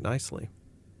quite nicely.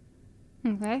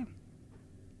 Okay.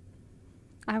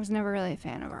 I was never really a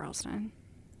fan of R.L. Stine.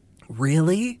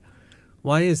 Really?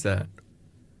 Why is that?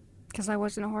 Because I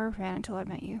wasn't a horror fan until I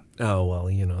met you. Oh, well,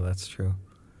 that's true.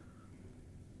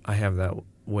 I have that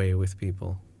way with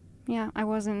people. Yeah, I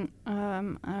wasn't a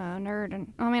nerd.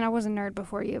 I was a nerd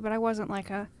before you, but I wasn't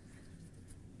like a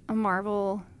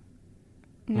Marvel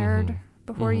nerd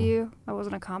before you. I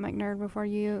wasn't a comic nerd before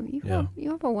you. You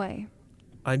have a way.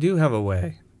 I do have a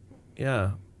way.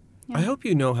 Yeah. Yeah. I hope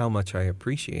you know how much I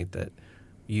appreciate that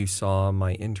you saw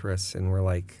my interests and were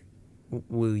like,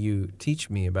 will you teach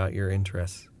me about your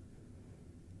interests?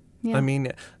 Yeah. I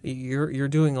mean, you're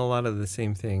doing a lot of the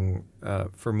same thing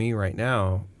for me right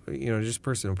now. Just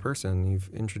person to person. You've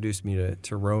introduced me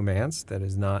to romance. That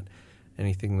is not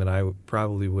anything that I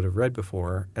probably would have read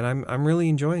before, and I'm really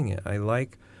enjoying it. I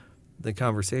like the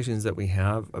conversations that we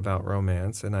have about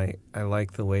romance, and I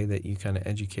like the way that you kind of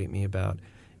educate me about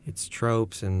its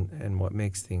tropes and what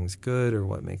makes things good or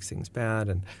what makes things bad.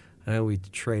 And I know we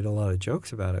trade a lot of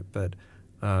jokes about it, but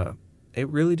it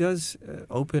really does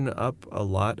open up a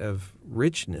lot of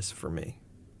richness for me.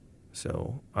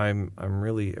 So I'm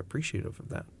really appreciative of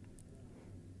that.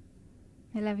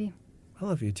 I love you. I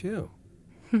love you too.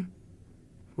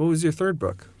 What was your third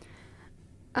book?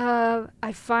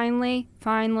 I finally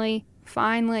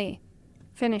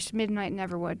finished Midnight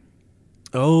Neverwood.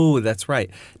 Oh, that's right.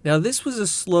 Now, this was a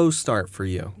slow start for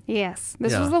you. Yes.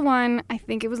 This was the one, I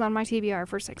think it was on my TBR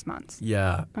for 6 months.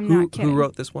 Yeah. I'm not kidding. Who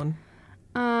wrote this one?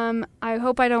 I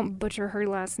hope I don't butcher her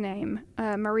last name.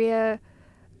 Maria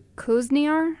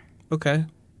Kuzniar. Okay.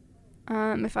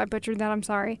 If I butchered that, I'm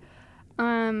sorry.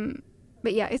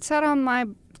 But yeah, it sat on my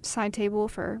side table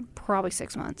for probably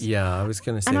 6 months. Yeah, I was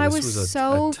going to say and this I was a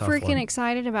so tough freaking one.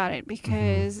 excited about it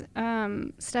because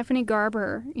Stephanie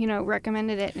Garber,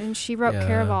 recommended it, and she wrote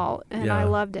Caraval, and I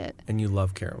loved it. And you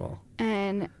love Caraval.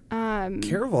 And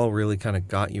Caraval really kind of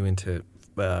got you into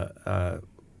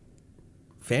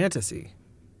fantasy.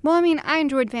 Well, I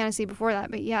enjoyed fantasy before that,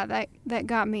 but yeah, that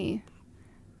got me.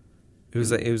 It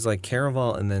was like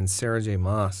Caraval and then Sarah J.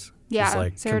 Maas. Yeah, just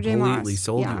like Sarah J. Maas. Completely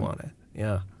sold you on it.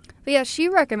 Yeah. But yeah, she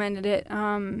recommended it,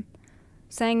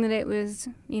 saying that it was,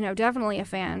 definitely a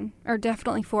fan, or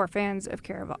definitely for fans of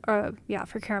Caraval.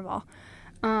 For Caraval.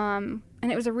 And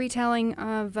it was a retelling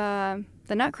of The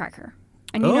Nutcracker.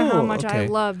 And you know how much I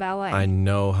love ballet. I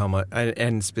know how much,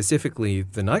 and specifically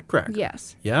The Nutcracker.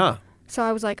 Yes. Yeah. So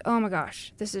I was like, oh my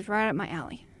gosh, this is right up my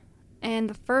alley.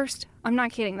 And I'm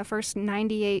not kidding, the first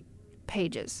 98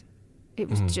 pages, it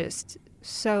was just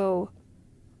so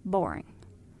boring.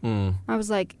 I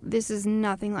was like, this is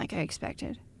nothing like I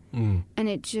expected. And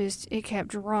it kept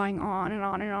drawing on and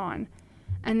on and on.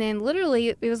 And then literally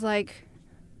it was like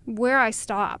where I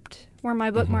stopped, where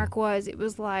my bookmark was, it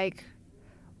was like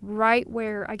right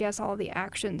where I guess all the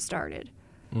action started.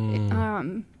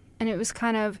 And it was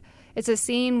it's a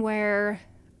scene where,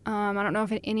 I don't know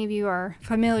if any of you are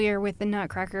familiar with the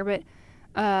Nutcracker, but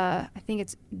I think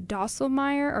it's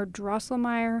Drosselmeyer or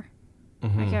Drosselmeyer. I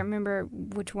can't remember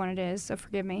which one it is, so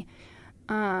forgive me.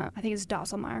 I think it's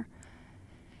Drosselmeyer.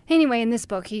 Anyway, in this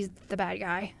book, he's the bad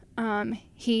guy.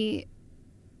 He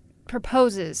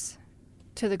proposes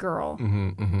to the girl,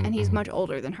 and he's much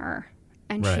older than her.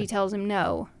 And she tells him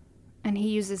no. And he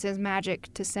uses his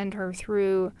magic to send her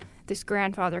through this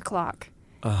grandfather clock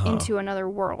into another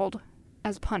world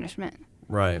as punishment.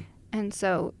 Right. And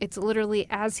so it's literally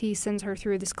as he sends her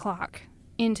through this clock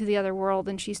into the other world,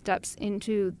 and she steps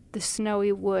into the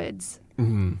snowy woods.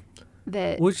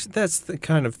 That's the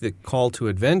kind of the call to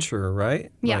adventure,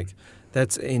 right? Yeah. Like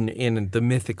that's in the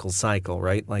mythical cycle,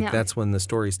 right? Like that's when the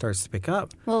story starts to pick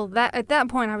up. Well, at that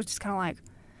point, I was just kind of like,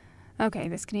 okay,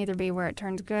 this can either be where it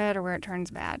turns good or where it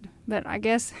turns bad. But I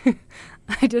guess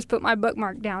I just put my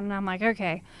bookmark down, and I'm like,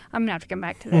 okay, I'm going to have to come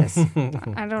back to this.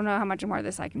 I don't know how much more of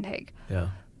this I can take. Yeah.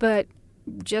 But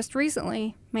just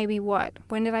recently. Maybe what?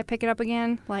 When did I pick it up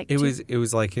again? It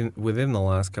was like within the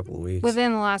last couple of weeks.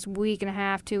 Within the last week and a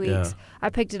half, 2 weeks. Yeah. I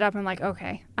picked it up and I'm like,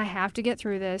 okay, I have to get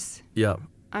through this. Yeah.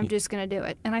 I'm just going to do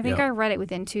it. And I think I read it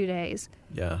within 2 days.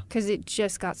 Yeah. Because it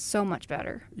just got so much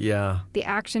better. Yeah. The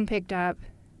action picked up.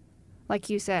 Like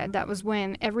you said, that was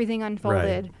when everything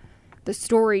unfolded. Right. The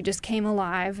story just came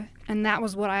alive. And that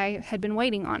was what I had been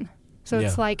waiting on. So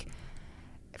it's like,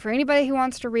 for anybody who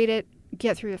wants to read it,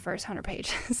 get through the first 100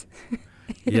 pages.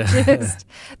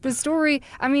 The story,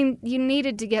 I mean, you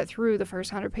needed to get through the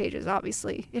first 100 pages,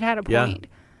 obviously. It had a point.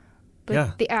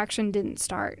 But the action didn't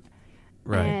start.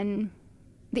 Right. And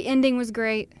the ending was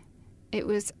great. I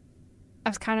was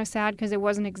kind of sad because it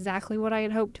wasn't exactly what I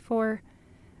had hoped for.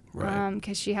 Right.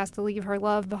 Because she has to leave her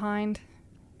love behind,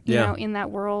 you know, in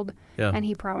that world. Yeah. And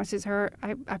he promises her,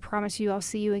 I promise you I'll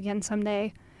see you again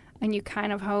someday. And you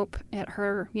kind of hope at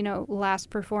her, you know, last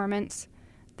performance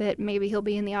that maybe he'll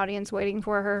be in the audience waiting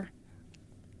for her.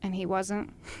 And he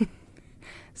wasn't.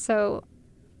 So,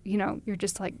 you know, you're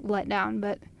just like let down.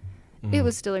 But it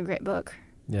was still a great book.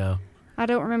 Yeah. I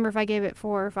don't remember if I gave it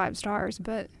 4 or 5 stars,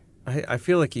 but... I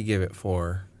feel like you gave it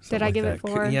 4. Did I give it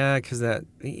 4? Yeah, because that,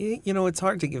 you know, it's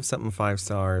hard to give something 5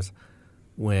 stars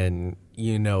when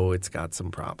you know it's got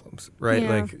some problems, right?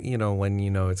 Yeah. Like, you know, when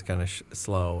you know it's kind of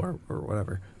slow or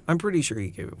whatever. I'm pretty sure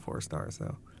you gave it 4 stars,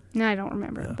 though. No, I don't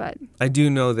remember, but... I do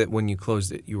know that when you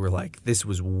closed it, you were like, this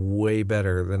was way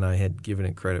better than I had given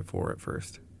it credit for at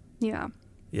first. Yeah.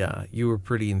 Yeah, you were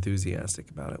pretty enthusiastic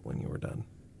about it when you were done.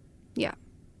 Yeah.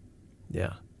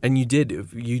 Yeah. And you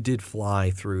did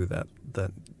fly through that,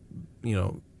 you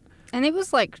know... And it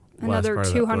was like another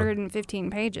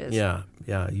 215 pages. Yeah,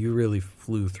 yeah. You really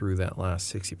flew through that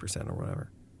last 60% or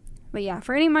whatever. But yeah,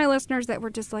 for any of my listeners that were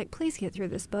just like, please get through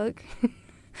this book.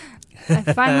 I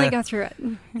finally got through it.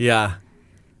 Yeah.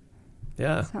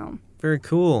 Yeah. So. Very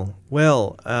cool.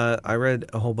 Well, I read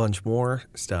a whole bunch more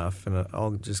stuff, and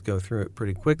I'll just go through it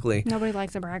pretty quickly. Nobody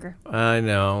likes a bragger. I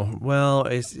know. Well,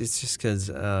 it's just because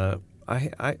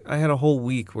I had a whole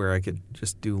week where I could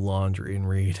just do laundry and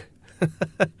read.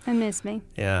 I miss me.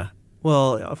 Yeah.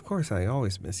 Well, of course, I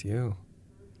always miss you.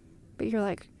 But you're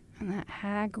like, and that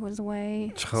hag was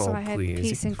away, oh, so I had please.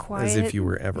 peace and quiet. As if you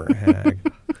were ever a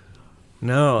hag.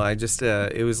 No, I just,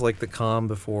 it was like the calm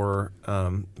before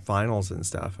finals and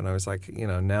stuff. And I was like, you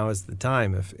know, now is the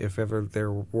time. If ever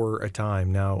there were a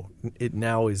time, now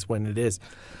is when it is.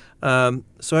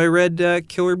 So I read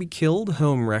Kill or Be Killed,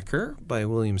 Homewrecker by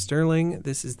William Sterling.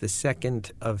 This is the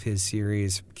second of his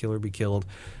series, Kill or Be Killed.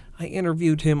 I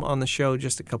interviewed him on the show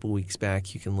just a couple weeks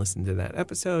back. You can listen to that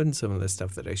episode and some of the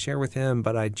stuff that I share with him.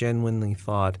 But I genuinely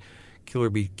thought Kill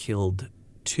or Be Killed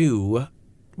 2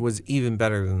 was even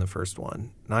better than the first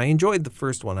one. And I enjoyed the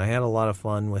first one. I had a lot of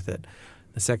fun with it.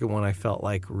 The second one I felt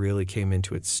like really came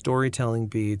into its storytelling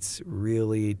beats,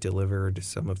 really delivered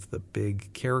some of the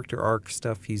big character arc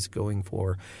stuff he's going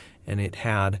for. And it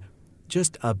had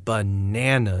just a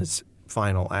bananas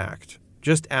final act.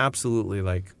 Just absolutely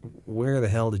like, where the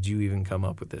hell did you even come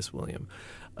up with this, William?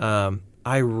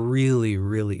 I really,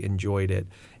 really enjoyed it.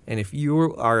 And if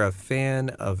you are a fan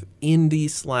of indie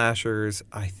slashers,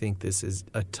 I think this is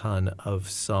a ton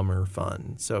of summer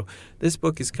fun. So this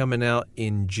book is coming out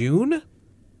in June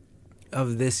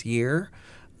of this year.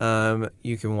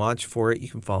 You can watch for it. You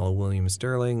can follow William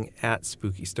Sterling at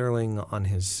Spooky Sterling on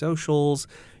his socials.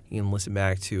 You can listen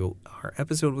back to our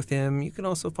episode with him. You can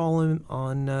also follow him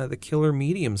on the Killer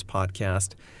Mediums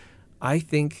podcast. I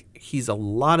think he's a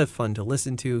lot of fun to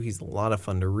listen to. He's a lot of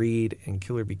fun to read. And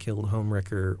Kill or Be Killed,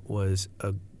 Homewrecker was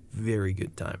a very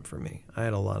good time for me. I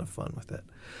had a lot of fun with it.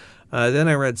 Then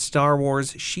I read Star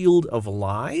Wars Shield of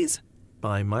Lies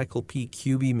by Michael P.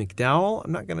 Cubey McDowell.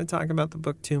 I'm not going to talk about the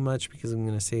book too much because I'm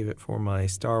going to save it for my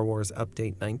Star Wars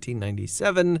Update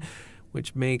 1997,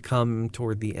 which may come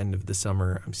toward the end of the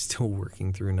summer. I'm still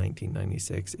working through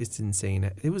 1996. It's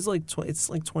insane. It was like it's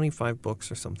like 25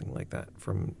 books or something like that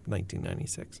from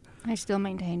 1996. I still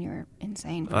maintain you're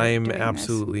insane. I am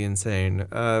absolutely insane.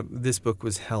 This book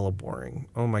was hella boring.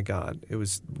 Oh my God. It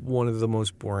was one of the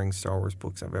most boring Star Wars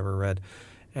books I've ever read.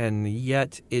 And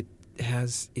yet it's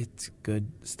good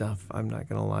stuff. I'm not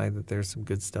going to lie that there's some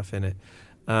good stuff in it.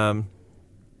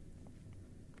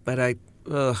 But I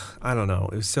don't know.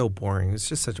 It was so boring. It was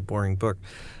just such a boring book.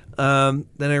 Then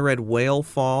I read Whale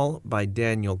Fall by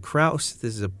Daniel Kraus.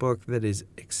 This is a book that is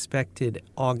expected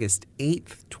August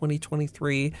 8th,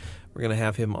 2023. We're going to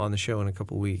have him on the show in a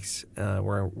couple weeks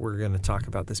where we're going to talk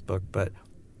about this book. But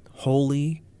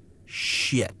holy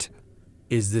shit,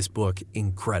 is this book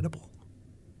incredible.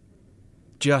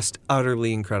 Just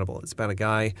utterly incredible. It's about a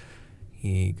guy.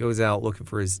 He goes out looking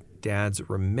for his dad's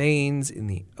remains in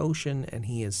the ocean, and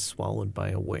he is swallowed by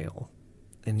a whale.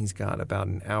 And he's got about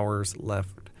an hour's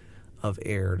left of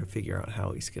air to figure out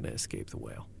how he's going to escape the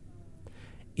whale.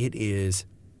 It is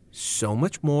so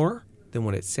much more than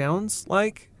what it sounds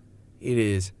like. It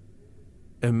is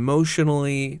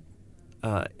emotionally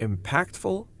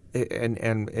impactful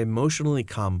and emotionally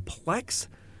complex.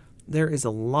 There is a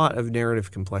lot of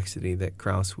narrative complexity that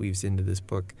Krauss weaves into this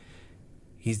book.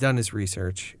 He's done his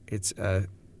research. It's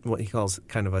what he calls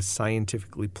kind of a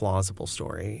scientifically plausible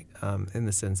story, in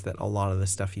the sense that a lot of the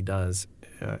stuff he does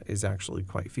is actually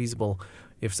quite feasible.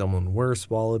 If someone were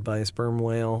swallowed by a sperm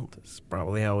whale, that's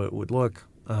probably how it would look.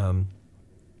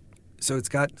 So it's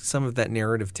got some of that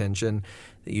narrative tension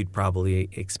that you'd probably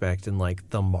expect in like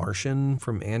The Martian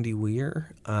from Andy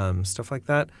Weir, stuff like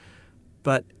that.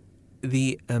 But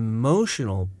the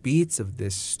emotional beats of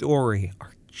this story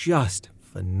are just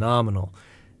phenomenal.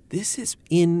 This is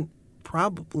in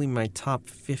probably my top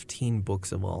 15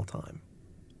 books of all time.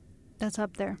 That's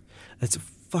up there. It's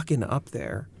fucking up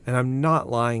there, and I'm not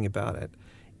lying about it.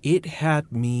 It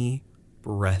had me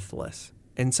breathless,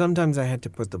 and sometimes I had to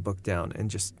put the book down and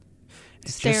just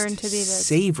stare into the abyss.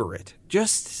 Savor it.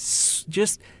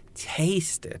 Just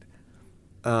taste it.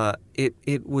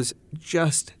 It was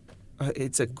just.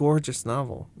 It's a gorgeous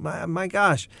novel. My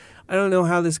gosh, I don't know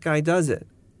how this guy does it,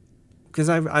 because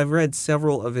I've read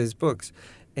several of his books,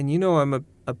 and I'm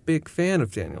a big fan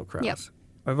of Daniel Krauss. Yep.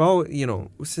 I've always,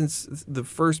 since the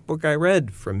first book I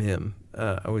read from him,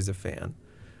 I was a fan.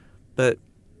 But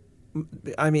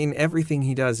I mean, everything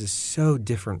he does is so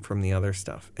different from the other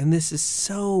stuff, and this is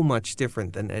so much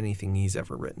different than anything he's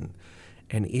ever written,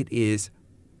 and it is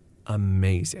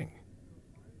amazing.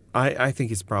 I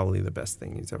think it's probably the best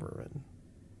thing he's ever written.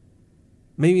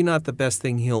 Maybe not the best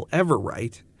thing he'll ever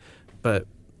write, but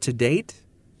to date,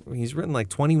 he's written like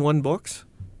 21 books.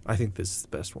 I think this is the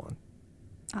best one.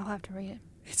 I'll have to read it.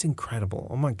 It's incredible.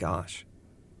 Oh my gosh.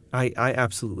 I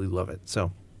absolutely love it.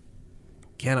 So,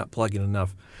 cannot plug it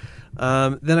enough.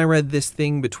 Then I read This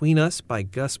Thing Between Us by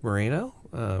Gus Moreno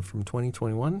from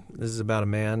 2021. This is about a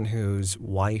man whose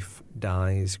wife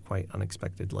dies quite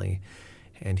unexpectedly,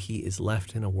 and he is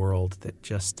left in a world that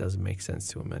just doesn't make sense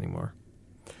to him anymore.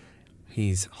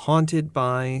 He's haunted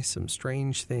by some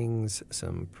strange things,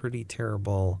 some pretty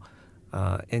terrible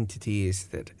entities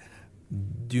that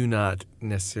do not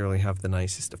necessarily have the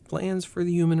nicest of plans for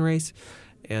the human race,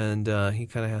 and he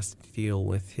kind of has to deal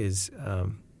with his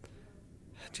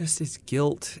just his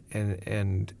guilt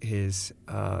and his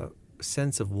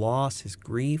sense of loss, his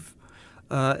grief.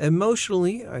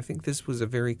 Emotionally, I think this was a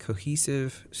very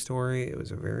cohesive story. It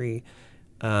was a very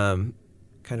kind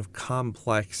of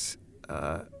complex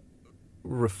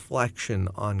reflection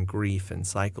on grief and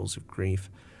cycles of grief.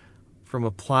 From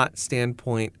a plot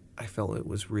standpoint, I felt it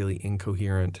was really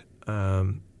incoherent.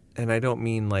 And I don't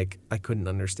mean like I couldn't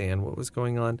understand what was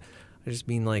going on. I just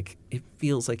mean like it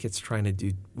feels like it's trying to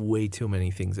do way too many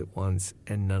things at once,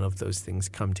 and none of those things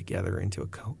come together into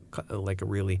a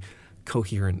really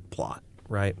coherent plot,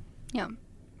 right? Yeah.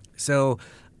 So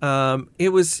it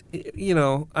was, it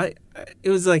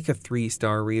was like a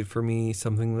 3-star read for me,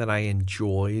 something that I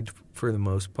enjoyed for the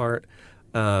most part.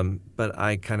 But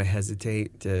I kind of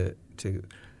hesitate to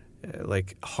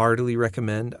heartily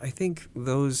recommend. I think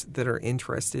those that are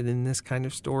interested in this kind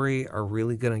of story are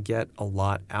really going to get a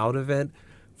lot out of it.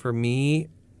 For me,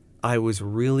 I was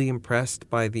really impressed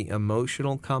by the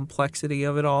emotional complexity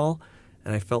of it all,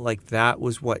 and I felt like that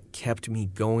was what kept me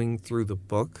going through the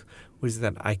book, was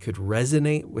that I could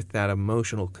resonate with that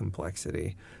emotional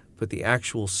complexity, but the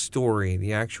actual story,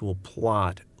 the actual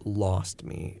plot lost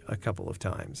me a couple of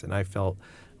times, and I felt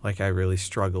like I really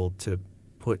struggled to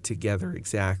put together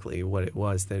exactly what it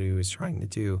was that he was trying to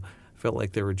do. I felt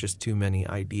like there were just too many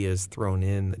ideas thrown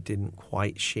in that didn't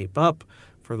quite shape up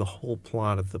for the whole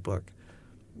plot of the book.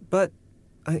 But,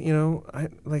 I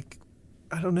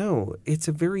don't know. It's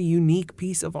a very unique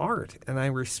piece of art, and I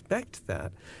respect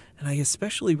that. And I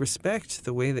especially respect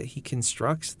the way that he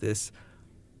constructs this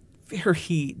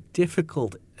very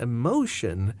difficult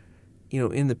emotion,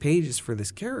 in the pages for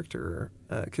this character,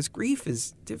 because grief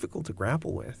is difficult to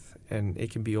grapple with, and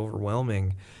it can be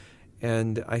overwhelming.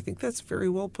 And I think that's very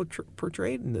well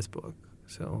portrayed in this book.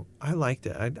 So I liked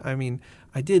it. I mean,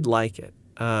 I did like it.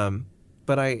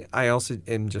 But I also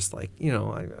am just like,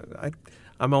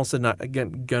 I'm also not,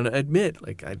 again, going to admit,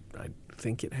 like, I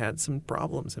think it had some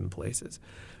problems in places.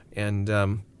 And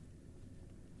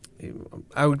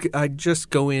I'd just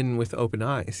go in with open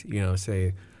eyes,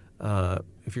 say,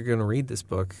 if you're going to read this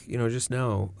book, just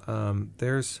know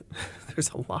there's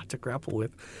a lot to grapple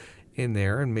with in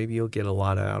there, and maybe you'll get a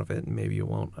lot out of it, and maybe you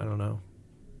won't. I don't know.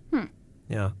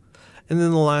 Yeah. And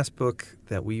then the last book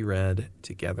that we read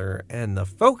together, and the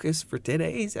focus for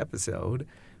today's episode,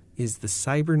 is The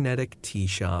Cybernetic Tea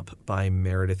Shop by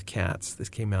Meredith Katz. This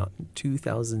came out in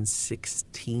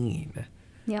 2016.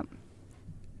 Yep.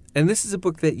 And this is a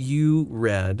book that you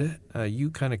read. You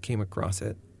kind of came across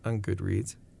it on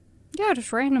Goodreads. Yeah,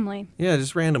 just randomly. Yeah,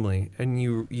 just randomly. And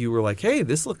you were like, hey,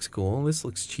 this looks cool. This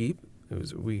looks cheap.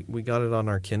 We got it on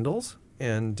our Kindles.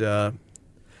 And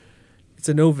it's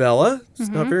a novella. It's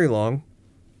not very long.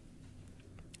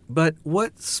 But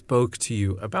what spoke to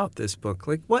you about this book?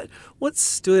 Like, what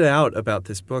stood out about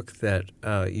this book that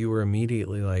you were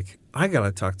immediately like, I got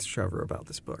to talk to Trevor about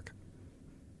this book?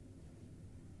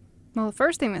 Well, the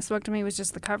first thing that spoke to me was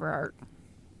just the cover art.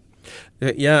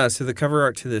 Yeah, so the cover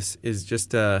art to this is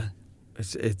just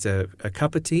it's a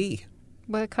cup of tea.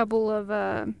 With a couple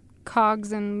of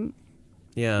cogs and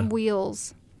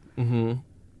wheels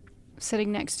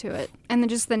sitting next to it. And then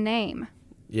just the name.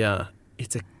 Yeah,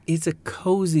 it's a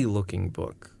cozy looking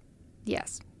book.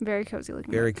 Yes, very cozy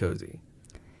looking. Very book. cozy.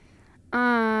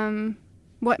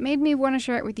 What made me want to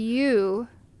share it with you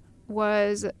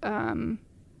was,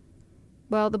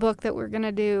 the book that we're going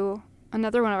to do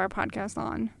another one of our podcasts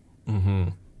on. Mm-hmm.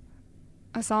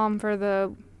 A Psalm for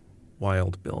the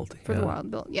Wild Build. The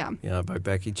Wild Build, yeah. Yeah, by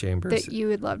Becky Chambers. That you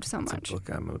had loved so much. It's a book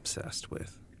I'm obsessed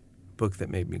with. A book that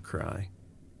made me cry.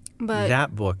 But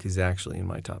that book is actually in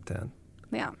my top 10.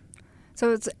 Yeah.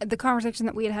 So it's the conversation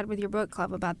that we had with your book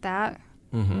club about that.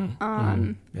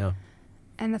 Mm-hmm. Yeah.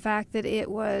 And the fact that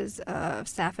it was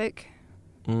sapphic.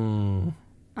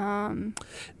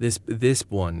 This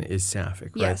one is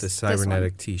sapphic, right? Yes, the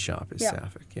Cybernetic Tea Shop is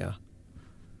sapphic, yeah.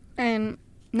 And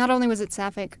not only was it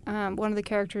sapphic, one of the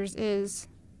characters is,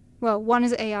 one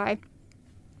is AI,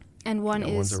 and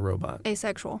one's a robot.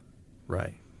 Asexual.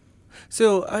 Right.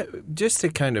 So just to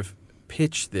kind of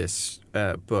pitch this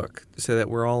book so that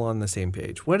we're all on the same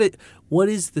page, what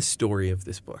is the story of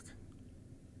this book?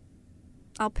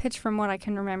 I'll pitch from what I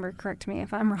can remember. Correct me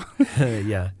if I'm wrong.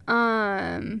 Yeah.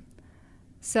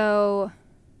 So,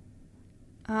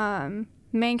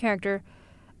 main character,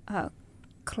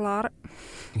 Clara.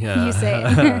 Yeah. You say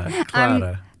it.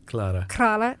 Clara.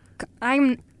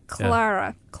 I'm Clara.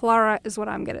 Yeah. Clara is what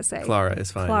I'm going to say. Clara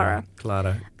is fine. Clara.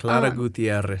 Yeah. Clara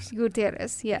Gutierrez.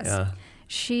 Gutierrez, yes. Yeah.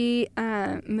 She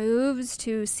moves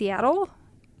to Seattle.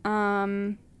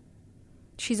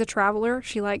 She's a traveler.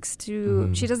 She likes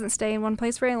to... She doesn't stay in one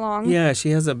place very long. Yeah,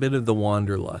 she has a bit of the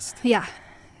wanderlust. Yeah.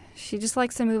 She just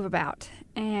likes to move about.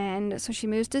 And so she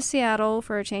moves to Seattle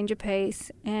for a change of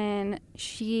pace. And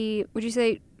would you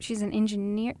say she's an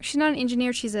engineer? She's not an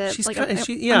engineer. She's a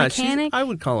mechanic. I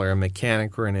would call her a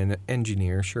mechanic or an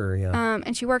engineer, sure, yeah.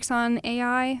 And she works on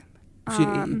AI.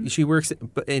 She works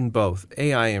in both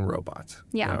AI and robots.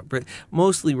 Yeah. But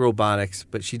mostly robotics,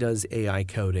 but she does AI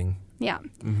coding. Yeah.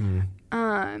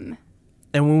 Mm-hmm.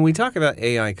 And when we talk about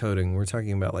AI coding, we're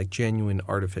talking about like genuine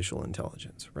artificial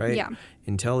intelligence, right? Yeah.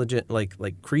 Intelligent,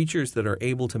 like creatures that are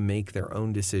able to make their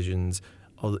own decisions,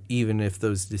 even if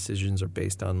those decisions are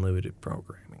based on limited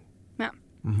programming. Yeah.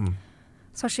 Mm-hmm.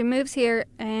 So she moves here,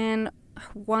 and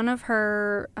one of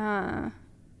her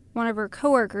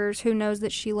coworkers who knows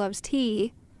that she loves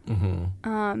tea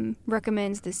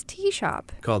recommends this tea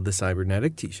shop called the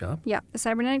Cybernetic Tea Shop. Yeah, the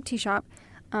Cybernetic Tea Shop.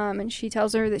 And she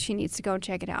tells her that she needs to go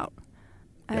check it out.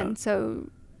 And so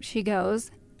she goes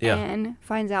and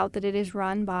finds out that it is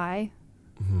run by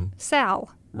Sal.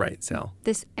 Right, Sal.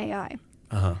 This AI.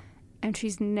 Uh-huh. And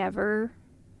she's never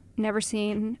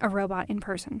seen a robot in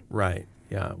person. Right,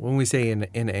 yeah. When we say in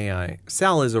AI,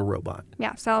 Sal is a robot.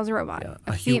 Yeah, Sal is a robot.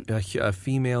 Yeah, a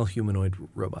female humanoid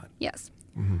robot. Yes.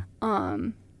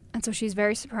 And so she's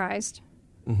very surprised.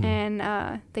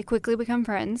 And they quickly become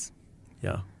friends.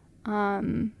 Yeah.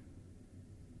 And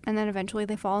then eventually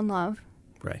they fall in love.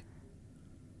 Right.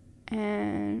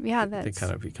 And yeah, they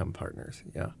kind of become partners.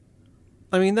 Yeah.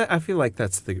 I mean, I feel like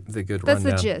that's the good rundown.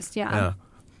 That's the gist. Yeah.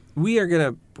 We are going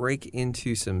to break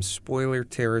into some spoiler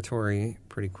territory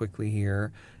pretty quickly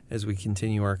here as we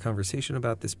continue our conversation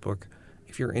about this book.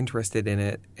 If you're interested in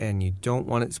it and you don't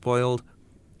want it spoiled,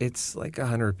 it's like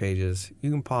 100 pages. You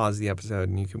can pause the episode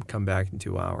and you can come back in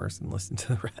 2 hours and listen to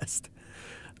the rest.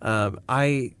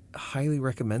 I highly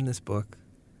recommend this book.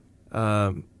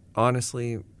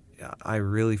 Honestly, I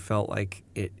really felt like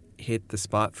it hit the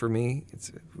spot for me.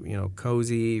 It's,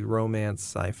 cozy, romance,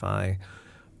 sci-fi.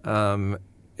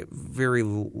 Very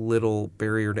little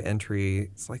barrier to entry.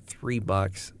 It's like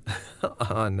 $3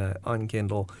 on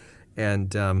Kindle,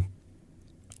 and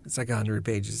it's like 100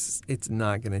 pages. It's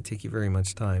not going to take you very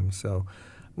much time. So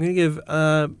I'm going to give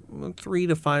 3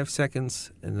 to 5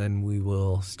 seconds, and then we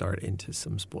will start into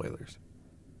some spoilers.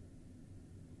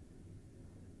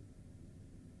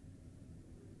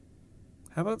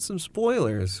 How about some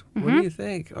spoilers? What do you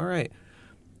think? All right.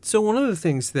 So one of the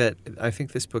things that I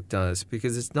think this book does,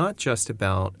 because it's not just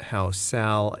about how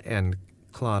Sal and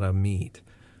Clara meet,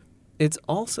 it's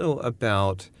also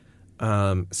about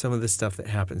some of the stuff that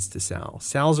happens to Sal.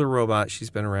 Sal's a robot. She's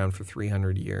been around for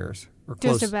 300 years, or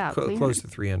close to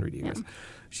 300 years. Yeah.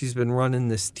 She's been running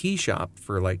this tea shop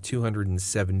for like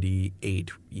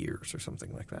 278 years or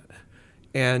something like that.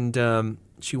 And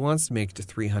she wants to make it to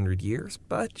 300 years,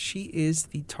 but she is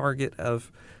the target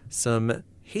of some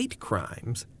hate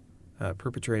crimes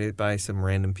perpetrated by some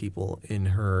random people in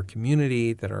her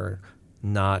community that are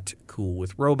not cool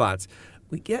with robots.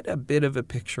 We get a bit of a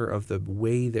picture of the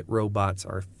way that robots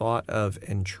are thought of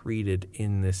and treated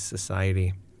in this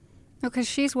society. Because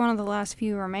she's one of the last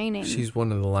few remaining. She's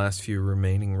one of the last few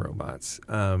remaining robots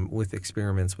with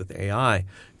experiments with AI.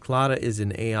 Clara is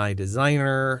an AI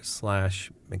designer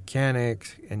 /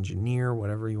 mechanic, engineer,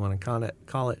 whatever you want to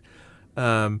call it.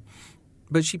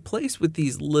 But she plays with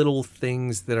these little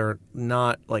things that are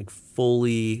not like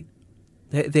fully...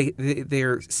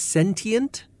 They're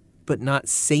sentient, but not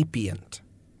sapient.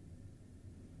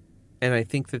 And I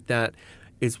think that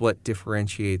is what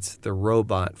differentiates the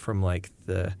robot from like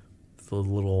the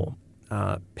little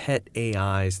pet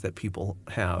AIs that people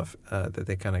have that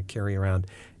they kind of carry around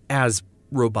as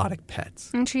robotic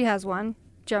pets. And she has one,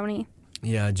 Joni.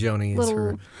 Yeah, Joni is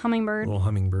her hummingbird. Little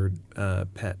hummingbird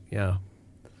pet, yeah,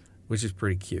 which is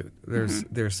pretty cute.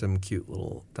 There's some cute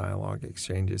little dialogue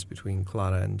exchanges between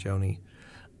Clara and Joni.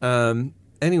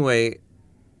 Anyway,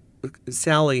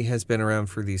 Sally has been around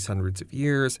for these hundreds of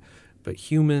years, but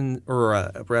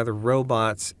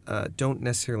robots don't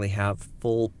necessarily have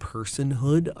full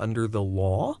personhood under the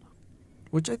law,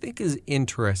 which I think is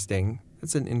interesting.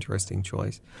 It's an interesting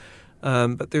choice.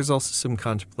 But there's also some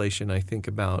contemplation, I think,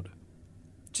 about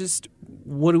just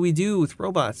what do we do with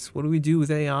robots? What do we do with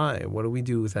AI? What do we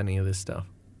do with any of this stuff?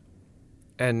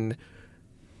 And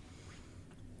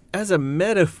as a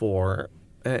metaphor,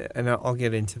 and I'll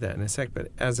get into that in a sec, but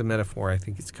as a metaphor, I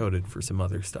think it's coded for some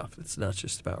other stuff. It's not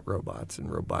just about robots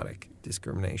and robotic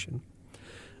discrimination.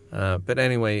 But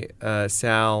anyway,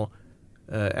 Sal,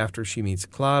 after she meets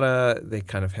Clara, they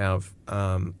kind of have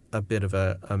a bit of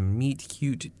a meet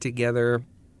cute together,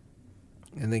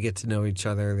 and they get to know each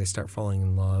other. They start falling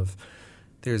in love.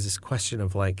 There's this question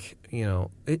of like,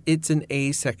 it's an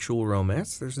asexual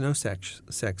romance. There's no sex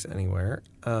anywhere.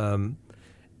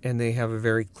 And they have a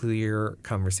very clear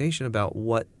conversation about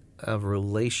what a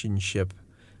relationship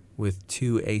with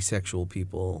two asexual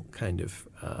people kind of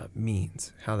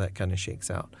means, how that kind of shakes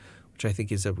out, which I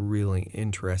think is a really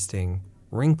interesting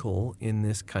wrinkle in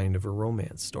this kind of a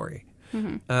romance story.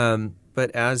 Mm-hmm.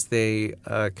 But as they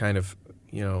kind of,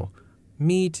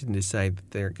 meet and decide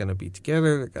that they're going to be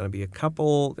together, they're going to be a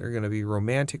couple, they're going to be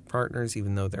romantic partners,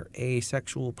 even though they're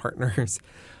asexual partners,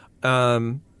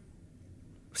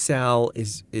 Sal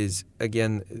is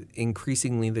again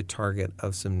increasingly the target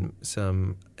of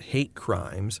some hate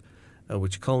crimes,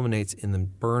 which culminates in the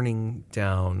burning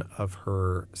down of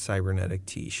her cybernetic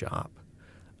tea shop,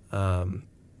 and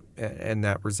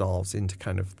that resolves into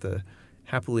kind of the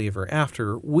happily ever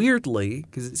after. Weirdly,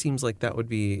 because it seems like that would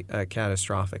be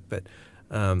catastrophic, but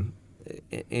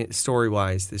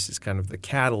story-wise, this is kind of the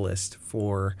catalyst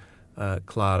for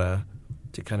Clara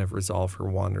to kind of resolve her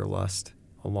wanderlust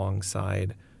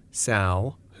alongside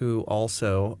Sal, who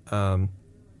also kind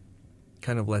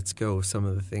of lets go of some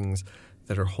of the things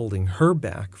that are holding her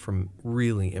back from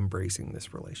really embracing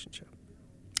this relationship.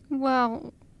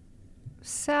 Well,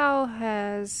 Sal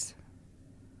has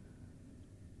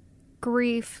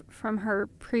grief from her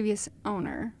previous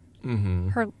owner,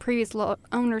 her previous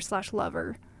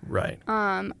owner/lover. Right.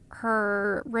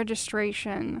 Her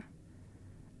registration.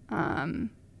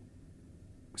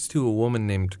 It's to a woman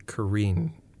named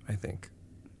Corinne, I think.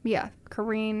 Yeah,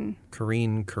 Corinne.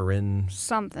 Corinne.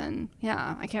 Something.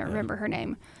 Yeah, I can't remember her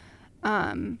name.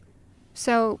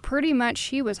 So pretty much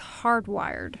she was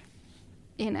hardwired,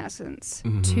 in essence,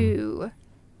 to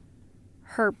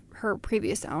her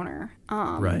previous owner.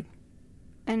 Right.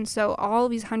 And so all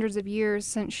these hundreds of years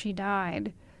since she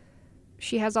died,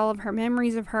 she has all of her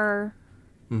memories of her.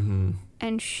 Mm-hmm.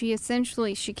 And she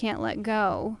can't let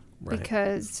go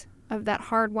because of that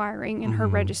hardwiring in her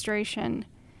registration.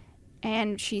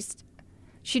 And she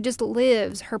just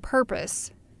lives, her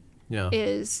purpose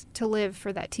is to live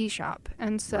for that tea shop.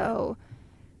 And so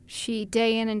she,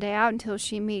 day in and day out until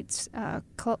she meets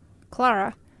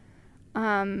Clara,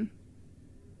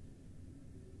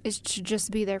 is to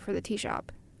just be there for the tea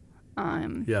shop.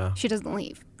 She doesn't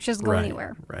leave. She doesn't go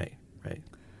anywhere. Right.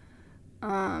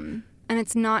 And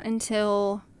it's not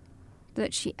until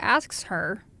that she asks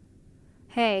her,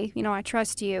 hey, I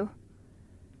trust you.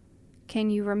 Can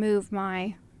you remove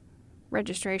my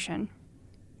registration?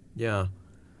 Yeah.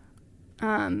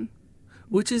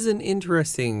 Which is an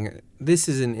interesting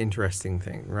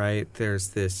thing, right? There's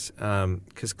this,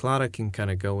 because Clara can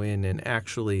kind of go in and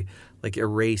actually like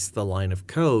erase the line of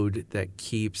code that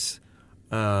keeps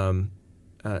Sal,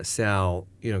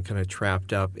 kind of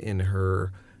trapped up in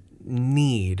her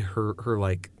need, her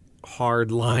like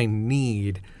hard line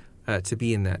need to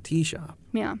be in that tea shop.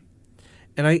 Yeah.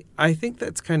 And I think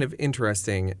that's kind of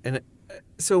interesting. And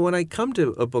so when I come to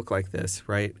a book like this,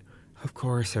 right, of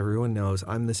course, everyone knows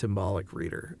I'm the symbolic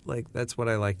reader. Like, that's what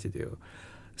I like to do.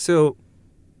 So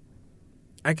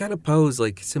I got to pose,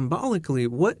 like, symbolically,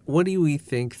 what do we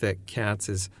think that Katz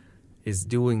is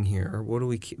doing here? What do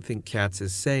we think Katz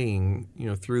is saying,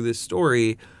 through this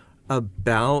story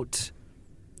about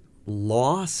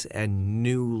loss and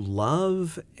new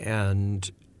love and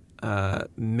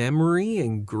memory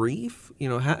and grief?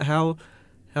 How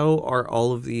are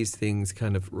all of these things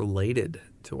kind of related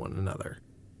to one another?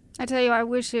 I tell you, I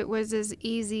wish it was as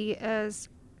easy as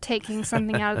taking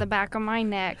something out of the back of my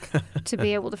neck to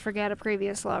be able to forget a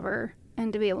previous lover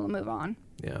and to be able to move on.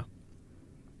 Yeah.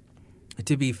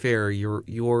 To be fair,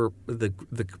 the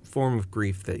form of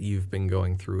grief that you've been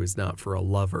going through is not for a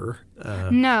lover.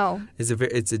 No.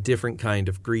 It's a different kind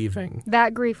of grieving.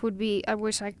 That grief would be, I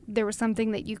wish there was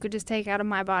something that you could just take out of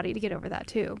my body to get over that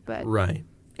too. But right.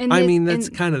 That's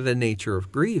kind of the nature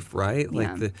of grief, right?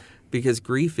 Yeah. Like because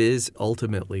grief is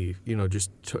ultimately,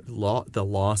 just the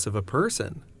loss of a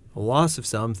person, a loss of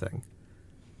something,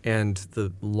 and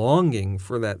the longing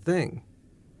for that thing.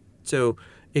 So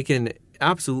it can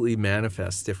absolutely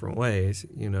manifest different ways.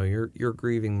 You're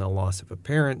grieving the loss of a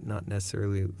parent, not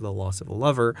necessarily the loss of a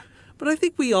lover. But I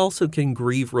think we also can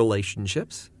grieve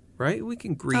relationships, right? We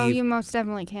can grieve. Oh, you most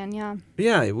definitely can, yeah.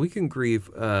 Yeah, we can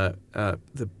grieve the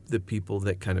people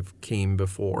that kind of came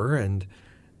before, and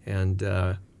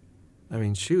I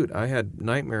mean, shoot, I had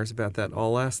nightmares about that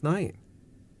all last night.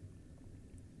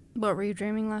 What were you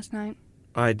dreaming last night?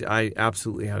 I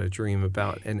absolutely had a dream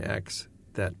about an ex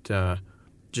that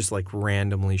just like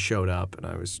randomly showed up, and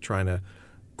I was trying to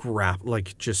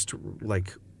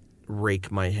rake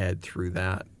my head through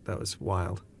that. That was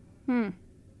wild.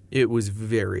 It was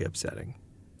very upsetting.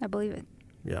 I believe it.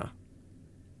 Yeah.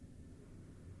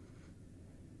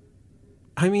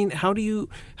 I mean, how do you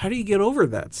get over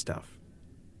that stuff?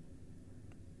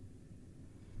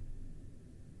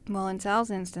 Well, in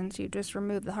Sal's instance, you just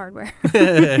remove the hardware.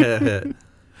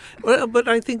 Well, but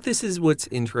I think this is what's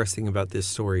interesting about this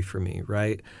story for me,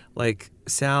 right? Like,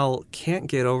 Sal can't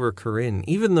get over Corinne,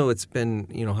 even though it's been,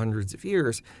 hundreds of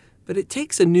years, but it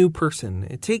takes a new person.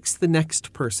 It takes the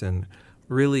next person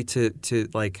really to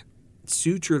like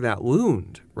suture that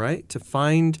wound, right? To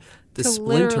find the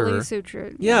splinter. Literally suture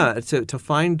it. Yeah, to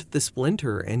find the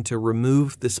splinter and to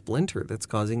remove the splinter that's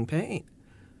causing pain.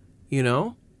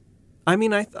 I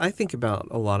mean, I think about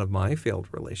a lot of my failed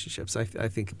relationships. I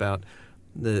think about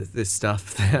the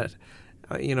stuff that,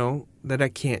 that I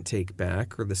can't take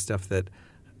back, or the stuff that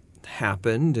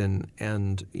happened,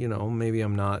 and maybe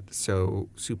I'm not so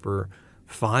super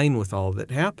fine with all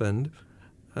that happened.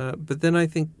 But then I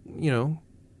think,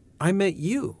 I met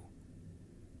you.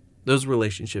 Those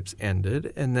relationships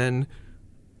ended, and then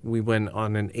we went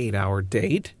on an 8-hour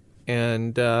date,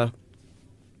 and bippity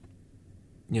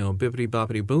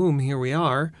boppity boom, here we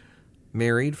are,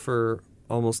 married for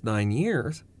almost 9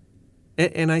 years.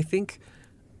 And I think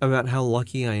about how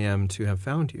lucky I am to have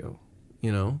found you,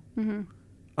 Mm-hmm.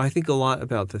 I think a lot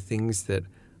about the things that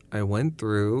I went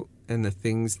through and the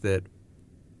things that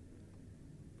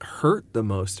hurt the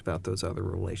most about those other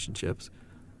relationships.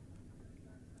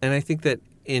 And I think that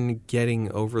in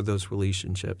getting over those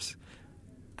relationships,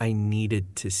 I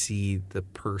needed to see the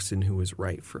person who was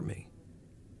right for me.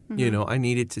 Mm-hmm. I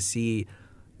needed to see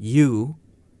you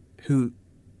who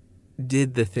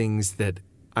did the things that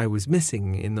I was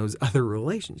missing in those other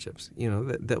relationships,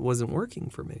 that wasn't working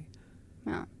for me.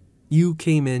 Yeah. You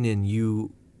came in and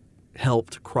you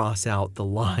helped cross out the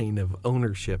line of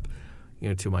ownership,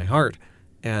 to my heart,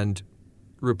 and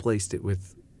replaced it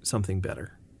with something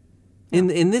better. Yeah.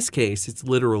 In this case, it's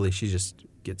literally she just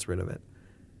gets rid of it,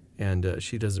 and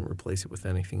she doesn't replace it with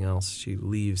anything else. She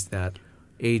leaves that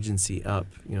agency up,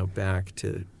 back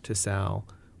to Sal,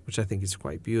 which I think is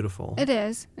quite beautiful. It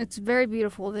is. It's very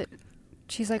beautiful that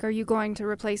she's like, are you going to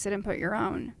replace it and put your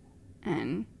own?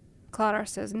 And Clara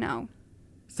says no.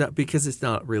 It's not, because it's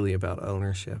not really about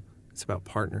ownership. It's about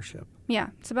partnership.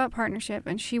 Yeah, it's about partnership.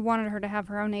 And she wanted her to have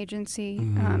her own agency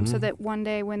so that one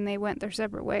day when they went their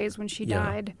separate ways, when she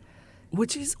died,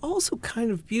 Which is also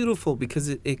kind of beautiful because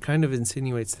it kind of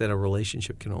insinuates that a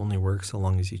relationship can only work so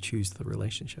long as you choose the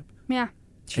relationship. Yeah.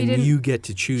 You get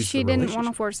to choose the relationship. She didn't want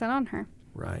to force that on her.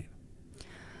 Right.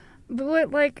 But,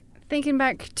 thinking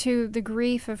back to the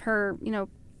grief of her,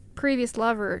 previous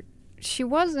lover, she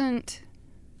wasn't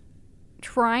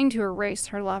trying to erase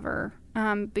her lover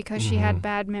because she had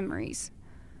bad memories.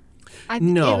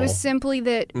 No. It was simply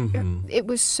that it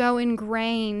was so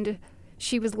ingrained.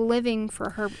 She was living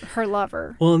for her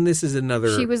lover. Well, and this is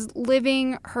another... She was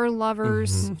living her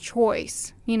lover's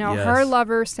choice. Yes. Her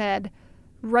lover said,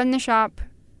 run the shop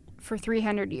for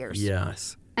 300 years.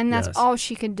 Yes. And that's all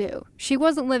she could do. She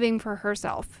wasn't living for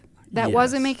herself. That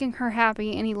wasn't making her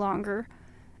happy any longer.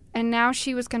 And now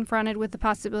she was confronted with the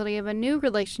possibility of a new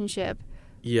relationship.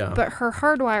 Yeah. But her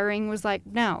hardwiring was like,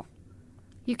 no,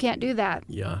 you can't do that.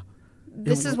 Yeah.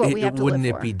 This is what we have to live for. Wouldn't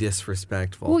it be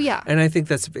disrespectful? Well, yeah. And I think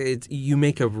you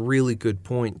make a really good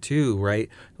point, too, right?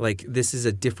 Like, this is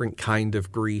a different kind of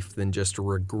grief than just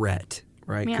regret,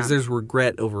 right? Because there's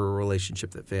regret over a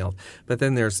relationship that failed. But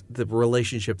then there's the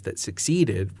relationship that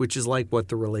succeeded, which is like what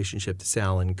the relationship that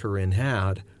Sal and Corinne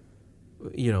had,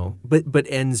 but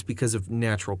ends because of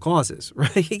natural causes,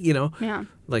 right? Yeah.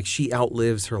 Like, she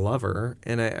outlives her lover.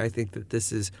 And I think that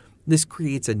this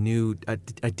creates a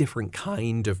different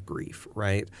kind of grief,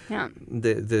 right? Yeah.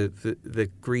 The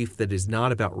grief that is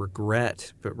not about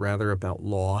regret, but rather about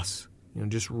loss,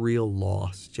 just real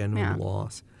loss, genuine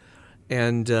loss.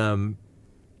 And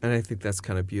I think that's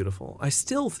kind of beautiful. I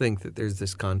still think that there's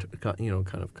this kind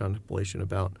of contemplation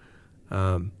about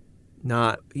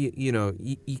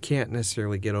you can't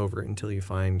necessarily get over it until you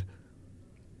find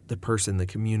the person, the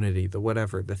community, the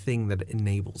whatever, the thing that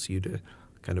enables you to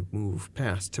kind of move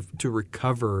past, to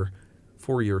recover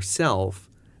for yourself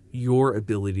your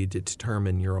ability to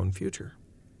determine your own future.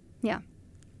 Yeah.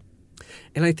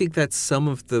 And I think that's some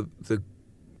of the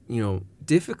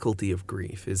difficulty of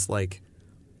grief is like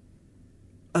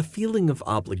a feeling of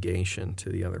obligation to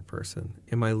the other person.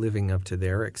 Am I living up to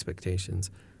their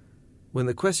expectations? When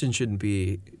the question shouldn't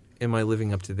be, am I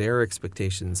living up to their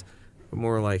expectations, but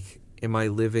more like, am I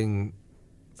living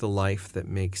the life that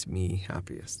makes me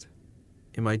happiest?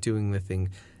 Am I doing the thing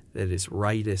that is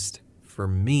rightest for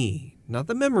me, not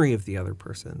the memory of the other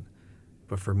person,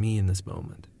 but for me in this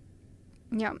moment?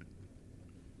 Yeah.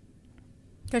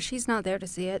 Because she's not there to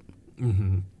see it.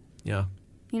 Mm-hmm. Yeah.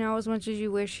 As much as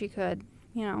you wish she could,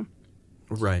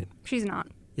 Right. She's not.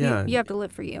 Yeah. You have to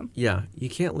live for you. Yeah. You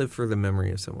can't live for the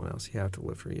memory of someone else. You have to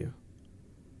live for you.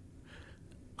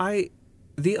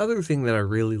 The other thing that I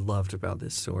really loved about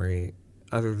this story,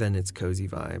 other than its cozy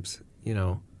vibes,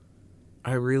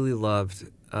 I really loved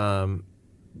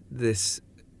this,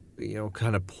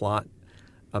 kind of plot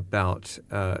about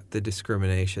the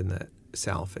discrimination that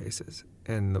Sal faces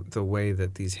and the way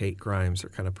that these hate crimes are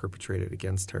kind of perpetrated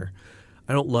against her.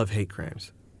 I don't love hate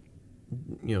crimes.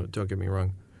 Don't get me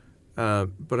wrong.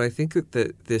 But I think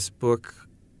that this book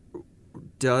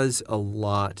does a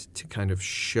lot to kind of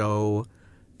show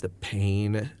the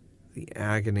pain, the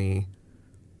agony,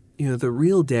 the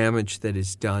real damage that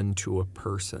is done to a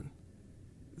person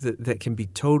that can be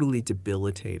totally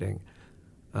debilitating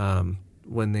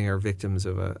when they are victims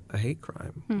of a hate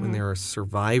crime, when they're a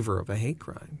survivor of a hate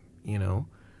crime,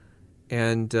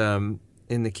 And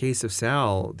in the case of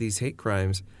Sal, these hate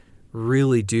crimes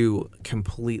really do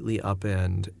completely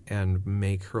upend and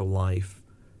make her life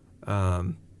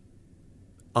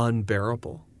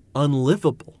unbearable,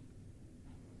 unlivable.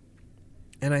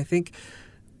 And I think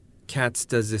Katz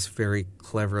does this very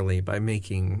cleverly by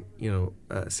making,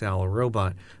 Sal a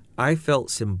robot. I felt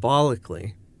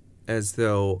symbolically as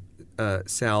though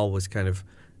Sal was kind of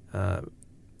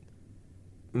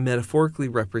metaphorically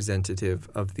representative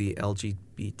of the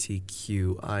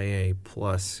LGBTQIA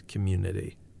plus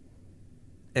community.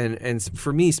 And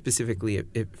for me specifically,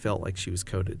 it felt like she was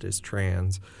coded as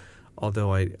trans,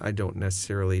 although I don't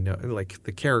necessarily know. Like,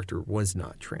 the character was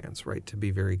not trans, right, to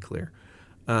be very clear.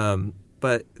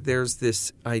 But there's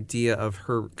this idea of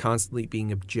her constantly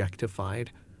being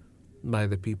objectified by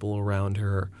the people around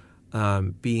her,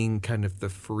 being kind of the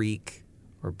freak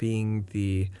or being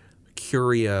the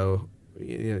curio,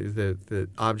 the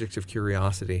object of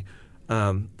curiosity,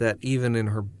 that even in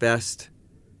her best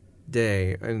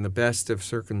day, in the best of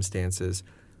circumstances,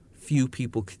 few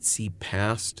people could see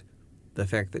past the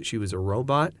fact that she was a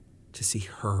robot to see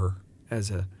her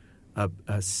as a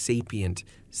sapient,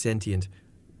 sentient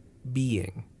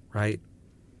being, right?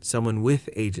 Someone with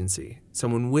agency,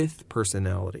 someone with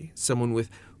personality, someone with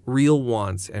real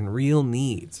wants and real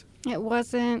needs. It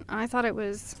wasn't, I thought it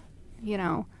was,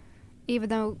 even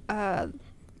though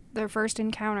their first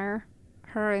encounter,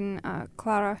 her and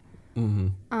Clara,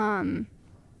 Mm-hmm.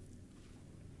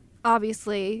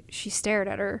 Obviously, she stared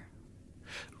at her.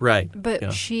 Right. But yeah.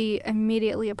 she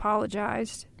immediately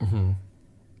apologized. Mm-hmm.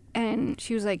 And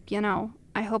she was like,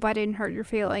 I hope I didn't hurt your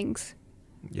feelings.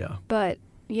 Yeah. But,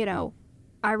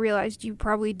 I realized you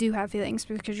probably do have feelings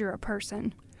because you're a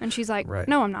person. And she's like, right.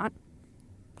 no, I'm not.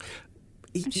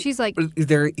 And she's like,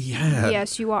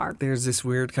 yes, you are. There's this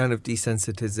weird kind of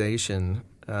desensitization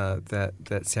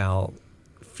that Sal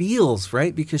feels,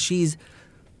 right? Because she's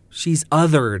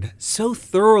othered so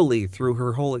thoroughly through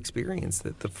her whole experience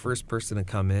that the first person to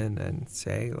come in and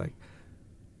say, like,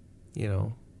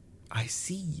 I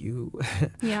see you.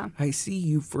 Yeah. I see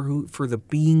you for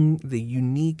being the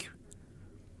unique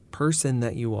person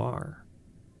that you are.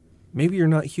 Maybe you're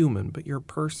not human, but you're a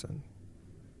person.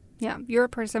 Yeah, you're a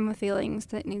person with feelings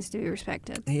that needs to be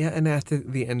respected. Yeah, and at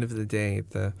the end of the day,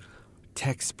 the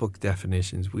textbook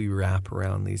definitions we wrap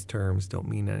around these terms don't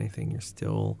mean anything. You're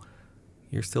still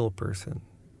a person.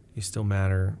 You still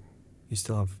matter. You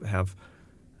still have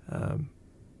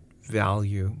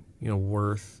value.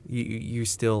 Worth. You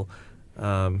still.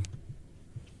 I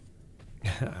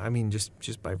mean,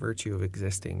 just by virtue of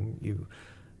existing,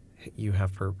 you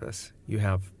have purpose. You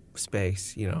have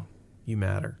space. You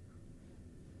matter.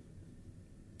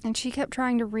 And she kept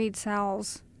trying to read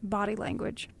Sal's body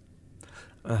language.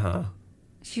 Uh-huh.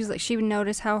 She was like, she would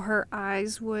notice how her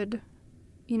eyes would,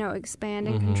 expand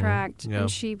and contract. Yep. And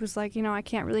she was like, I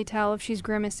can't really tell if she's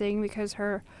grimacing because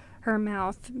her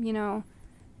mouth,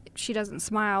 she doesn't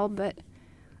smile, but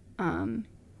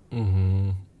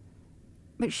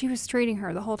but she was treating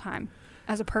her the whole time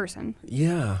as a person.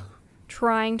 Yeah.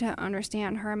 Trying to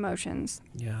understand her emotions.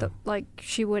 Yeah. Like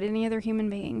she would any other human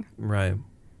being. Right.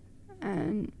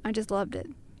 And I just loved it.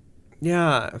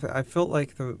 Yeah, I felt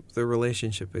like the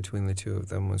relationship between the two of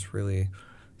them was really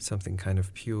something kind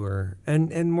of pure.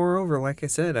 And moreover, like I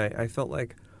said, I felt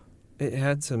like it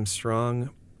had some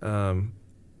strong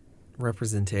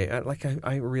representation. Like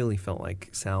I really felt like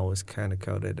Sal was kind of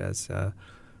coded as,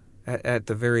 at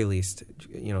the very least,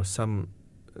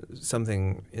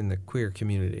 something in the queer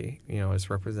community,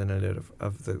 as representative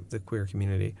of the queer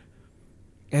community.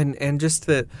 And just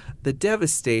the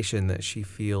devastation that she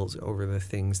feels over the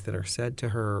things that are said to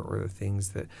her, or the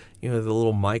things that, the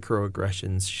little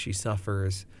microaggressions she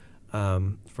suffers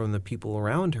from the people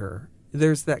around her.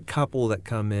 There's that couple that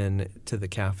come in to the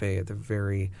cafe at the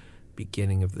very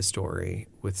beginning of the story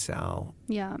with Sal.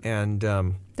 Yeah. And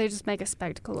they just make a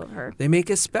spectacle of her. They make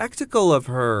a spectacle of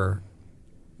her,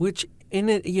 which in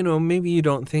it, maybe you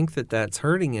don't think that that's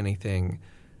hurting anything.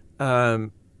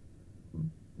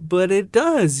 But it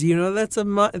does, that's a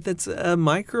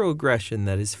microaggression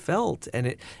that is felt,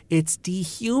 and it's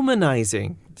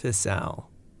dehumanizing to Sal,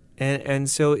 and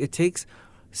so it takes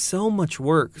so much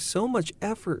work, so much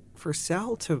effort for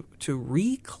Sal to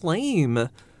reclaim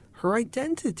her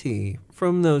identity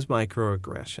from those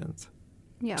microaggressions,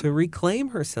 to reclaim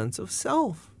her sense of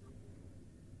self.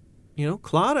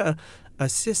 Claudia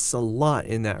assists a lot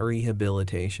in that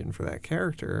rehabilitation for that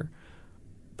character,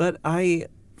 but I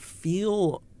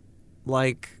feel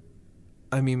like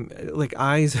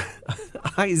eyes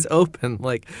open,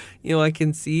 I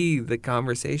can see the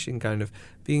conversation kind of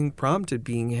being prompted,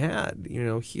 being had.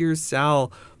 Here's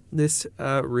Sal, this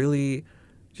really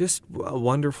just a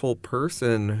wonderful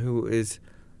person who is,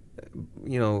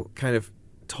 kind of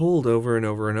told over and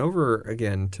over and over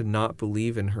again to not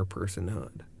believe in her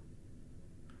personhood.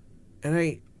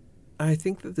 And I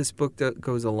think that this book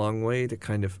goes a long way to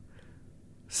kind of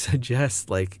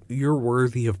suggest, you're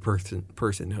worthy of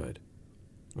personhood,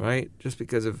 right? Just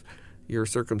because of your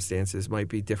circumstances might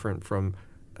be different from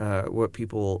what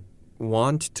people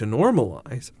want to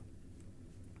normalize,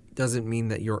 doesn't mean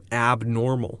that you're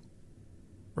abnormal,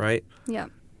 right? Yeah.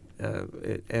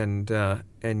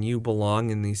 And you belong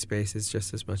in these spaces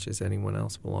just as much as anyone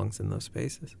else belongs in those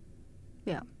spaces.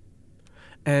 Yeah.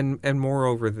 And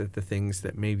moreover, that the things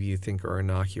that maybe you think are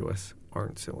innocuous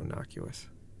aren't so innocuous.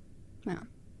 Yeah.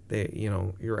 They,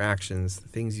 your actions, the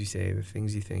things you say, the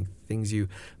things you think, the things you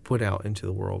put out into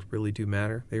the world really do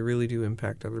matter. They really do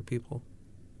impact other people.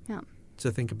 Yeah.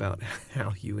 So think about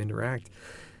how you interact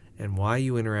and why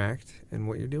you interact and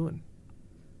what you're doing.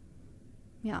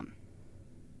 Yeah.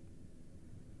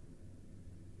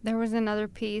 There was another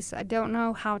piece. I don't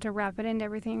know how to wrap it into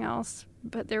everything else,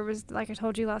 but there was, like I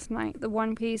told you last night, the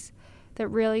one piece that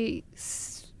really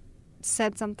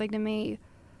said something to me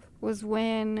was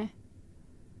when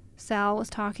Sal was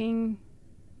talking.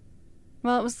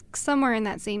 Well, it was somewhere in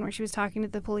that scene where she was talking to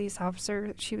the police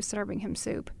officer. She was serving him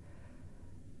soup.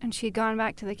 And she had gone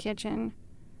back to the kitchen,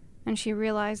 and she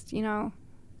realized,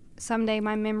 someday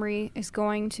my memory is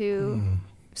going to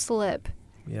slip.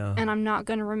 Yeah. And I'm not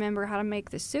going to remember how to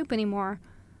make this soup anymore.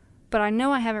 But I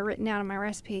know I have it written down in my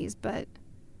recipes, but,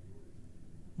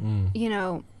 you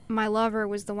know, my lover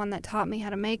was the one that taught me how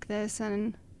to make this,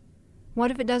 and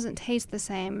what if it doesn't taste the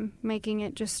same, making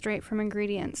it just straight from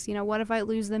ingredients? You know, what if I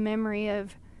lose the memory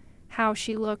of how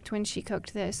she looked when she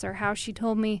cooked this, or how she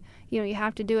told me, you know, you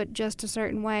have to do it just a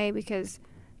certain way because,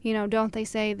 you know, don't they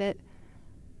say that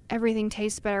everything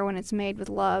tastes better when it's made with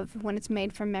love, when it's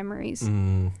made from memories?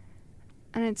 And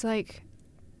it's like,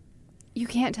 you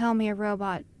can't tell me a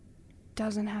robot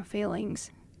doesn't have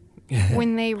feelings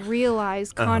when they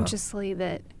realize consciously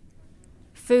that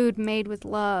food made with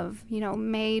love, you know,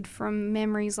 made from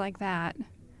memories like that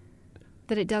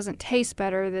it doesn't taste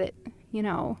better, that, you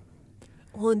know.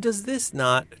 Well, and does this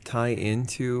not tie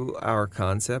into our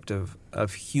concept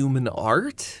of human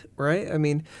art, right? I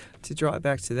mean, to draw it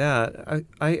back to that,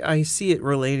 I see it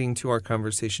relating to our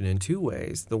conversation in two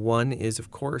ways. The one is,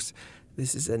 of course,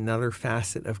 this is another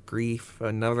facet of grief,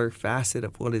 another facet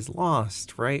of what is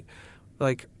lost, right?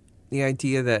 Like the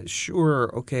idea that,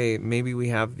 sure, okay, maybe we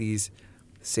have these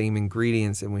same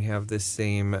ingredients and we have this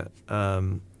same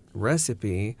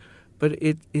recipe, but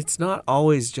it's not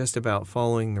always just about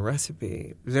following the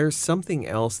recipe. There's something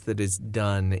else that is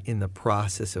done in the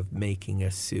process of making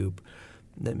a soup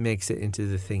that makes it into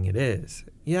the thing it is.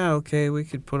 Yeah, okay, we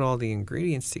could put all the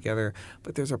ingredients together,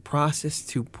 but there's a process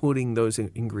to putting those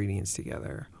ingredients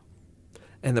together.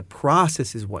 And the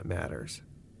process is what matters.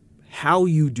 How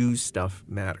you do stuff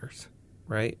matters,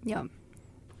 right? Yeah.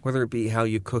 Whether it be how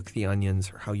you cook the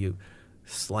onions or how you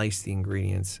slice the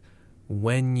ingredients,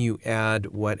 when you add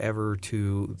whatever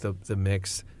to the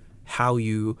mix, how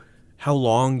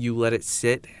long you let it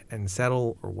sit and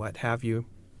settle or what have you.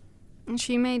 And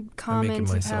she made comments I'm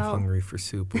making myself of how hungry for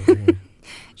soup over here.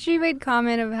 She made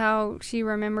comment of how she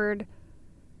remembered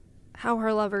how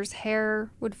her lover's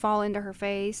hair would fall into her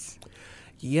face.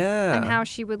 Yeah. And how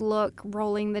she would look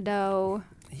rolling the dough.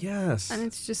 Yes. And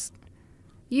it's just,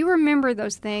 you remember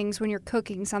those things when you're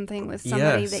cooking something with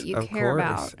somebody that you care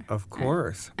about. Of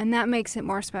course. And that makes it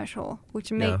more special,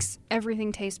 which makes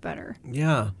everything taste better.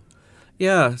 Yeah.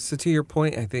 Yeah. So to your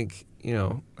point, I think, you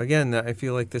know, again, I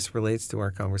feel like this relates to our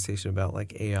conversation about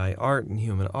like AI art and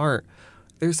human art.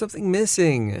 There's something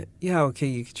missing. Yeah, okay,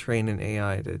 you could train an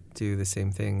AI to do the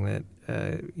same thing that,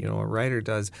 you know, a writer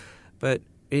does, but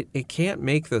it can't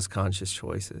make those conscious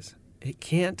choices. It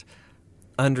can't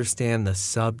understand the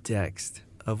subtext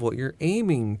of what you're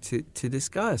aiming to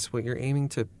discuss, what you're aiming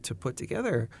to put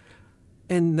together.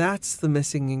 And that's the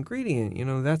missing ingredient, you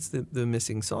know, that's the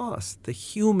missing sauce. The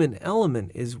human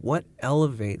element is what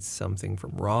elevates something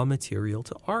from raw material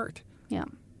to art. Yeah.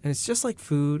 And it's just like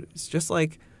food. It's just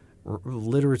like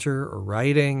literature or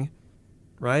writing,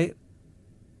 right?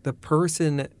 The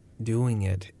person doing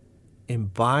it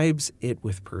imbibes it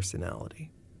with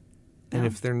personality. And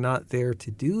if they're not there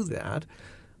to do that,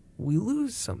 we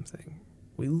lose something.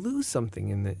 We lose something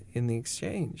in the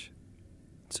exchange.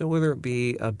 So whether it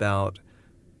be about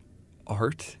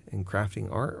art and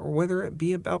crafting art, or whether it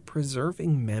be about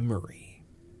preserving memory,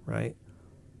 right?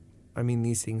 I mean,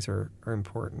 these things are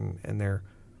important, and they're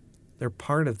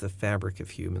part of the fabric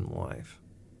of human life.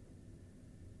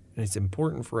 And it's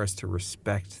important for us to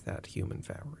respect that human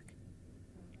fabric.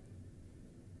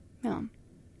 Yeah.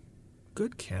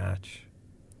 Good catch.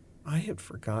 I had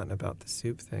forgotten about the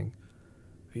soup thing.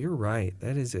 But you're right.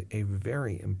 That is a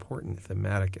very important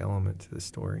thematic element to the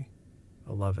story.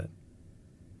 I love it.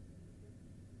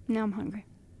 Now I'm hungry.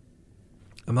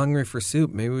 I'm hungry for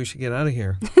soup. Maybe we should get out of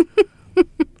here.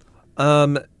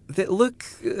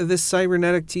 This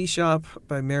Cybernetic Tea Shop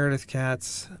by Meredith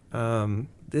Katz.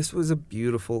 This was a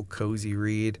beautiful, cozy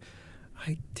read.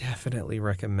 I definitely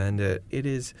recommend it. It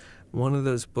is one of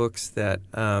those books that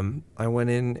I went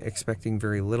in expecting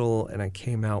very little, and I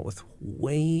came out with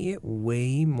way,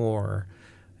 way more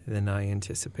than I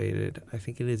anticipated. I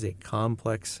think it is a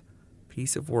complex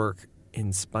piece of work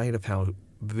in spite of how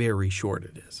very short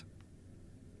it is.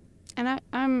 And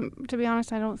I'm to be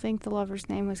honest, I don't think the lover's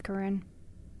name was Corinne.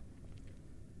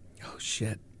 Oh,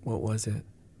 shit. What was it?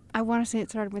 I want to say it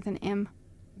started with an M.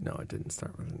 No, it didn't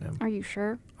start with an M. Are you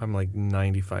sure? I'm like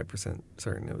 95%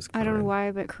 certain it was Corinne. I don't know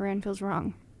why, but Corinne feels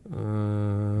wrong.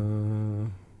 We'll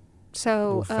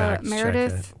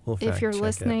Meredith, if you're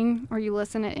listening it. or you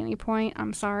listen at any point,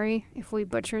 I'm sorry if we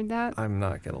butchered that. I'm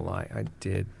not going to lie. I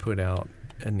did put out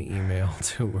an email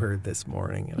to her this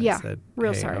morning, and I said,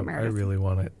 real hey, sorry, Meredith. I really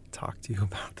want to talk to you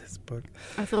about this book.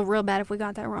 I feel real bad if we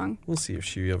got that wrong. We'll see if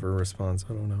she ever responds.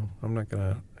 I don't know. I'm not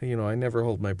going to, I never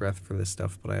hold my breath for this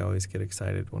stuff, but I always get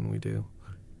excited when we do.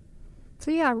 So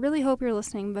yeah, I really hope you're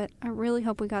listening, but I really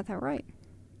hope we got that right.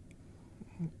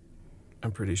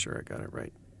 I'm pretty sure I got it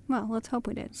right. Well, let's hope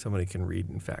we did. Somebody can read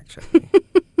and fact check me.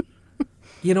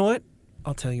 You know what?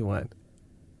 I'll tell you what.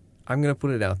 I'm going to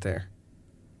put it out there.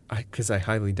 Because I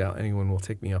highly doubt anyone will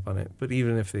take me up on it. But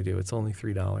even if they do, it's only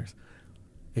 $3.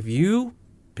 If you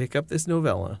pick up this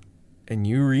novella and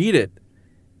you read it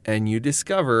and you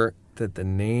discover that the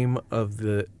name of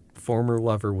the former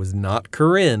lover was not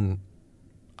Corinne,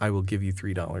 I will give you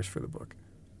 $3 for the book.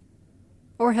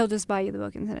 Or he'll just buy you the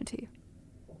book and send it to you.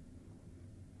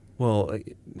 Well,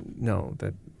 no,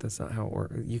 that's not how it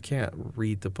works. You can't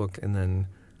read the book and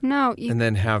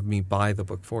then have me buy the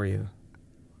book for you.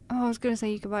 Oh, I was going to say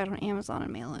you could buy it on Amazon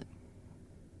and mail it.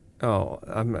 Oh,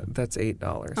 that's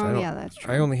 $8. Oh, yeah, that's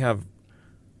true. I only have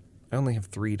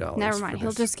 $3. Never mind.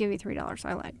 He'll just give you $3.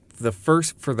 I lied.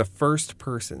 For the first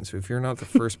person. So if you're not the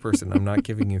first person, I'm not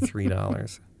giving you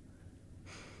 $3.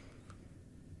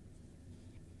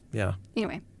 Yeah.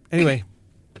 Anyway.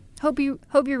 Hope you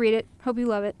read it. Hope you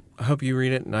love it. I hope you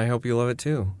read it, and I hope you love it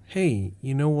too. Hey,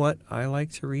 you know what I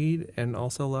like to read and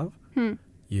also love?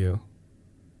 You.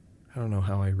 I don't know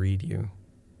how I read you.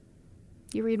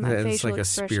 You read my facial expression.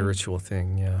 It's like a spiritual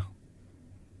thing, yeah.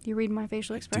 You read my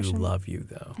facial expression. I do love you,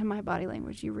 though. And my body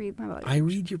language. You read my body language. I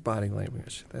read your body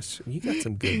language. You got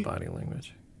some good body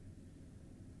language.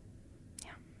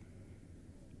 Yeah.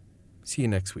 See you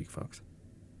next week, folks.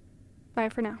 Bye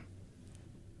for now.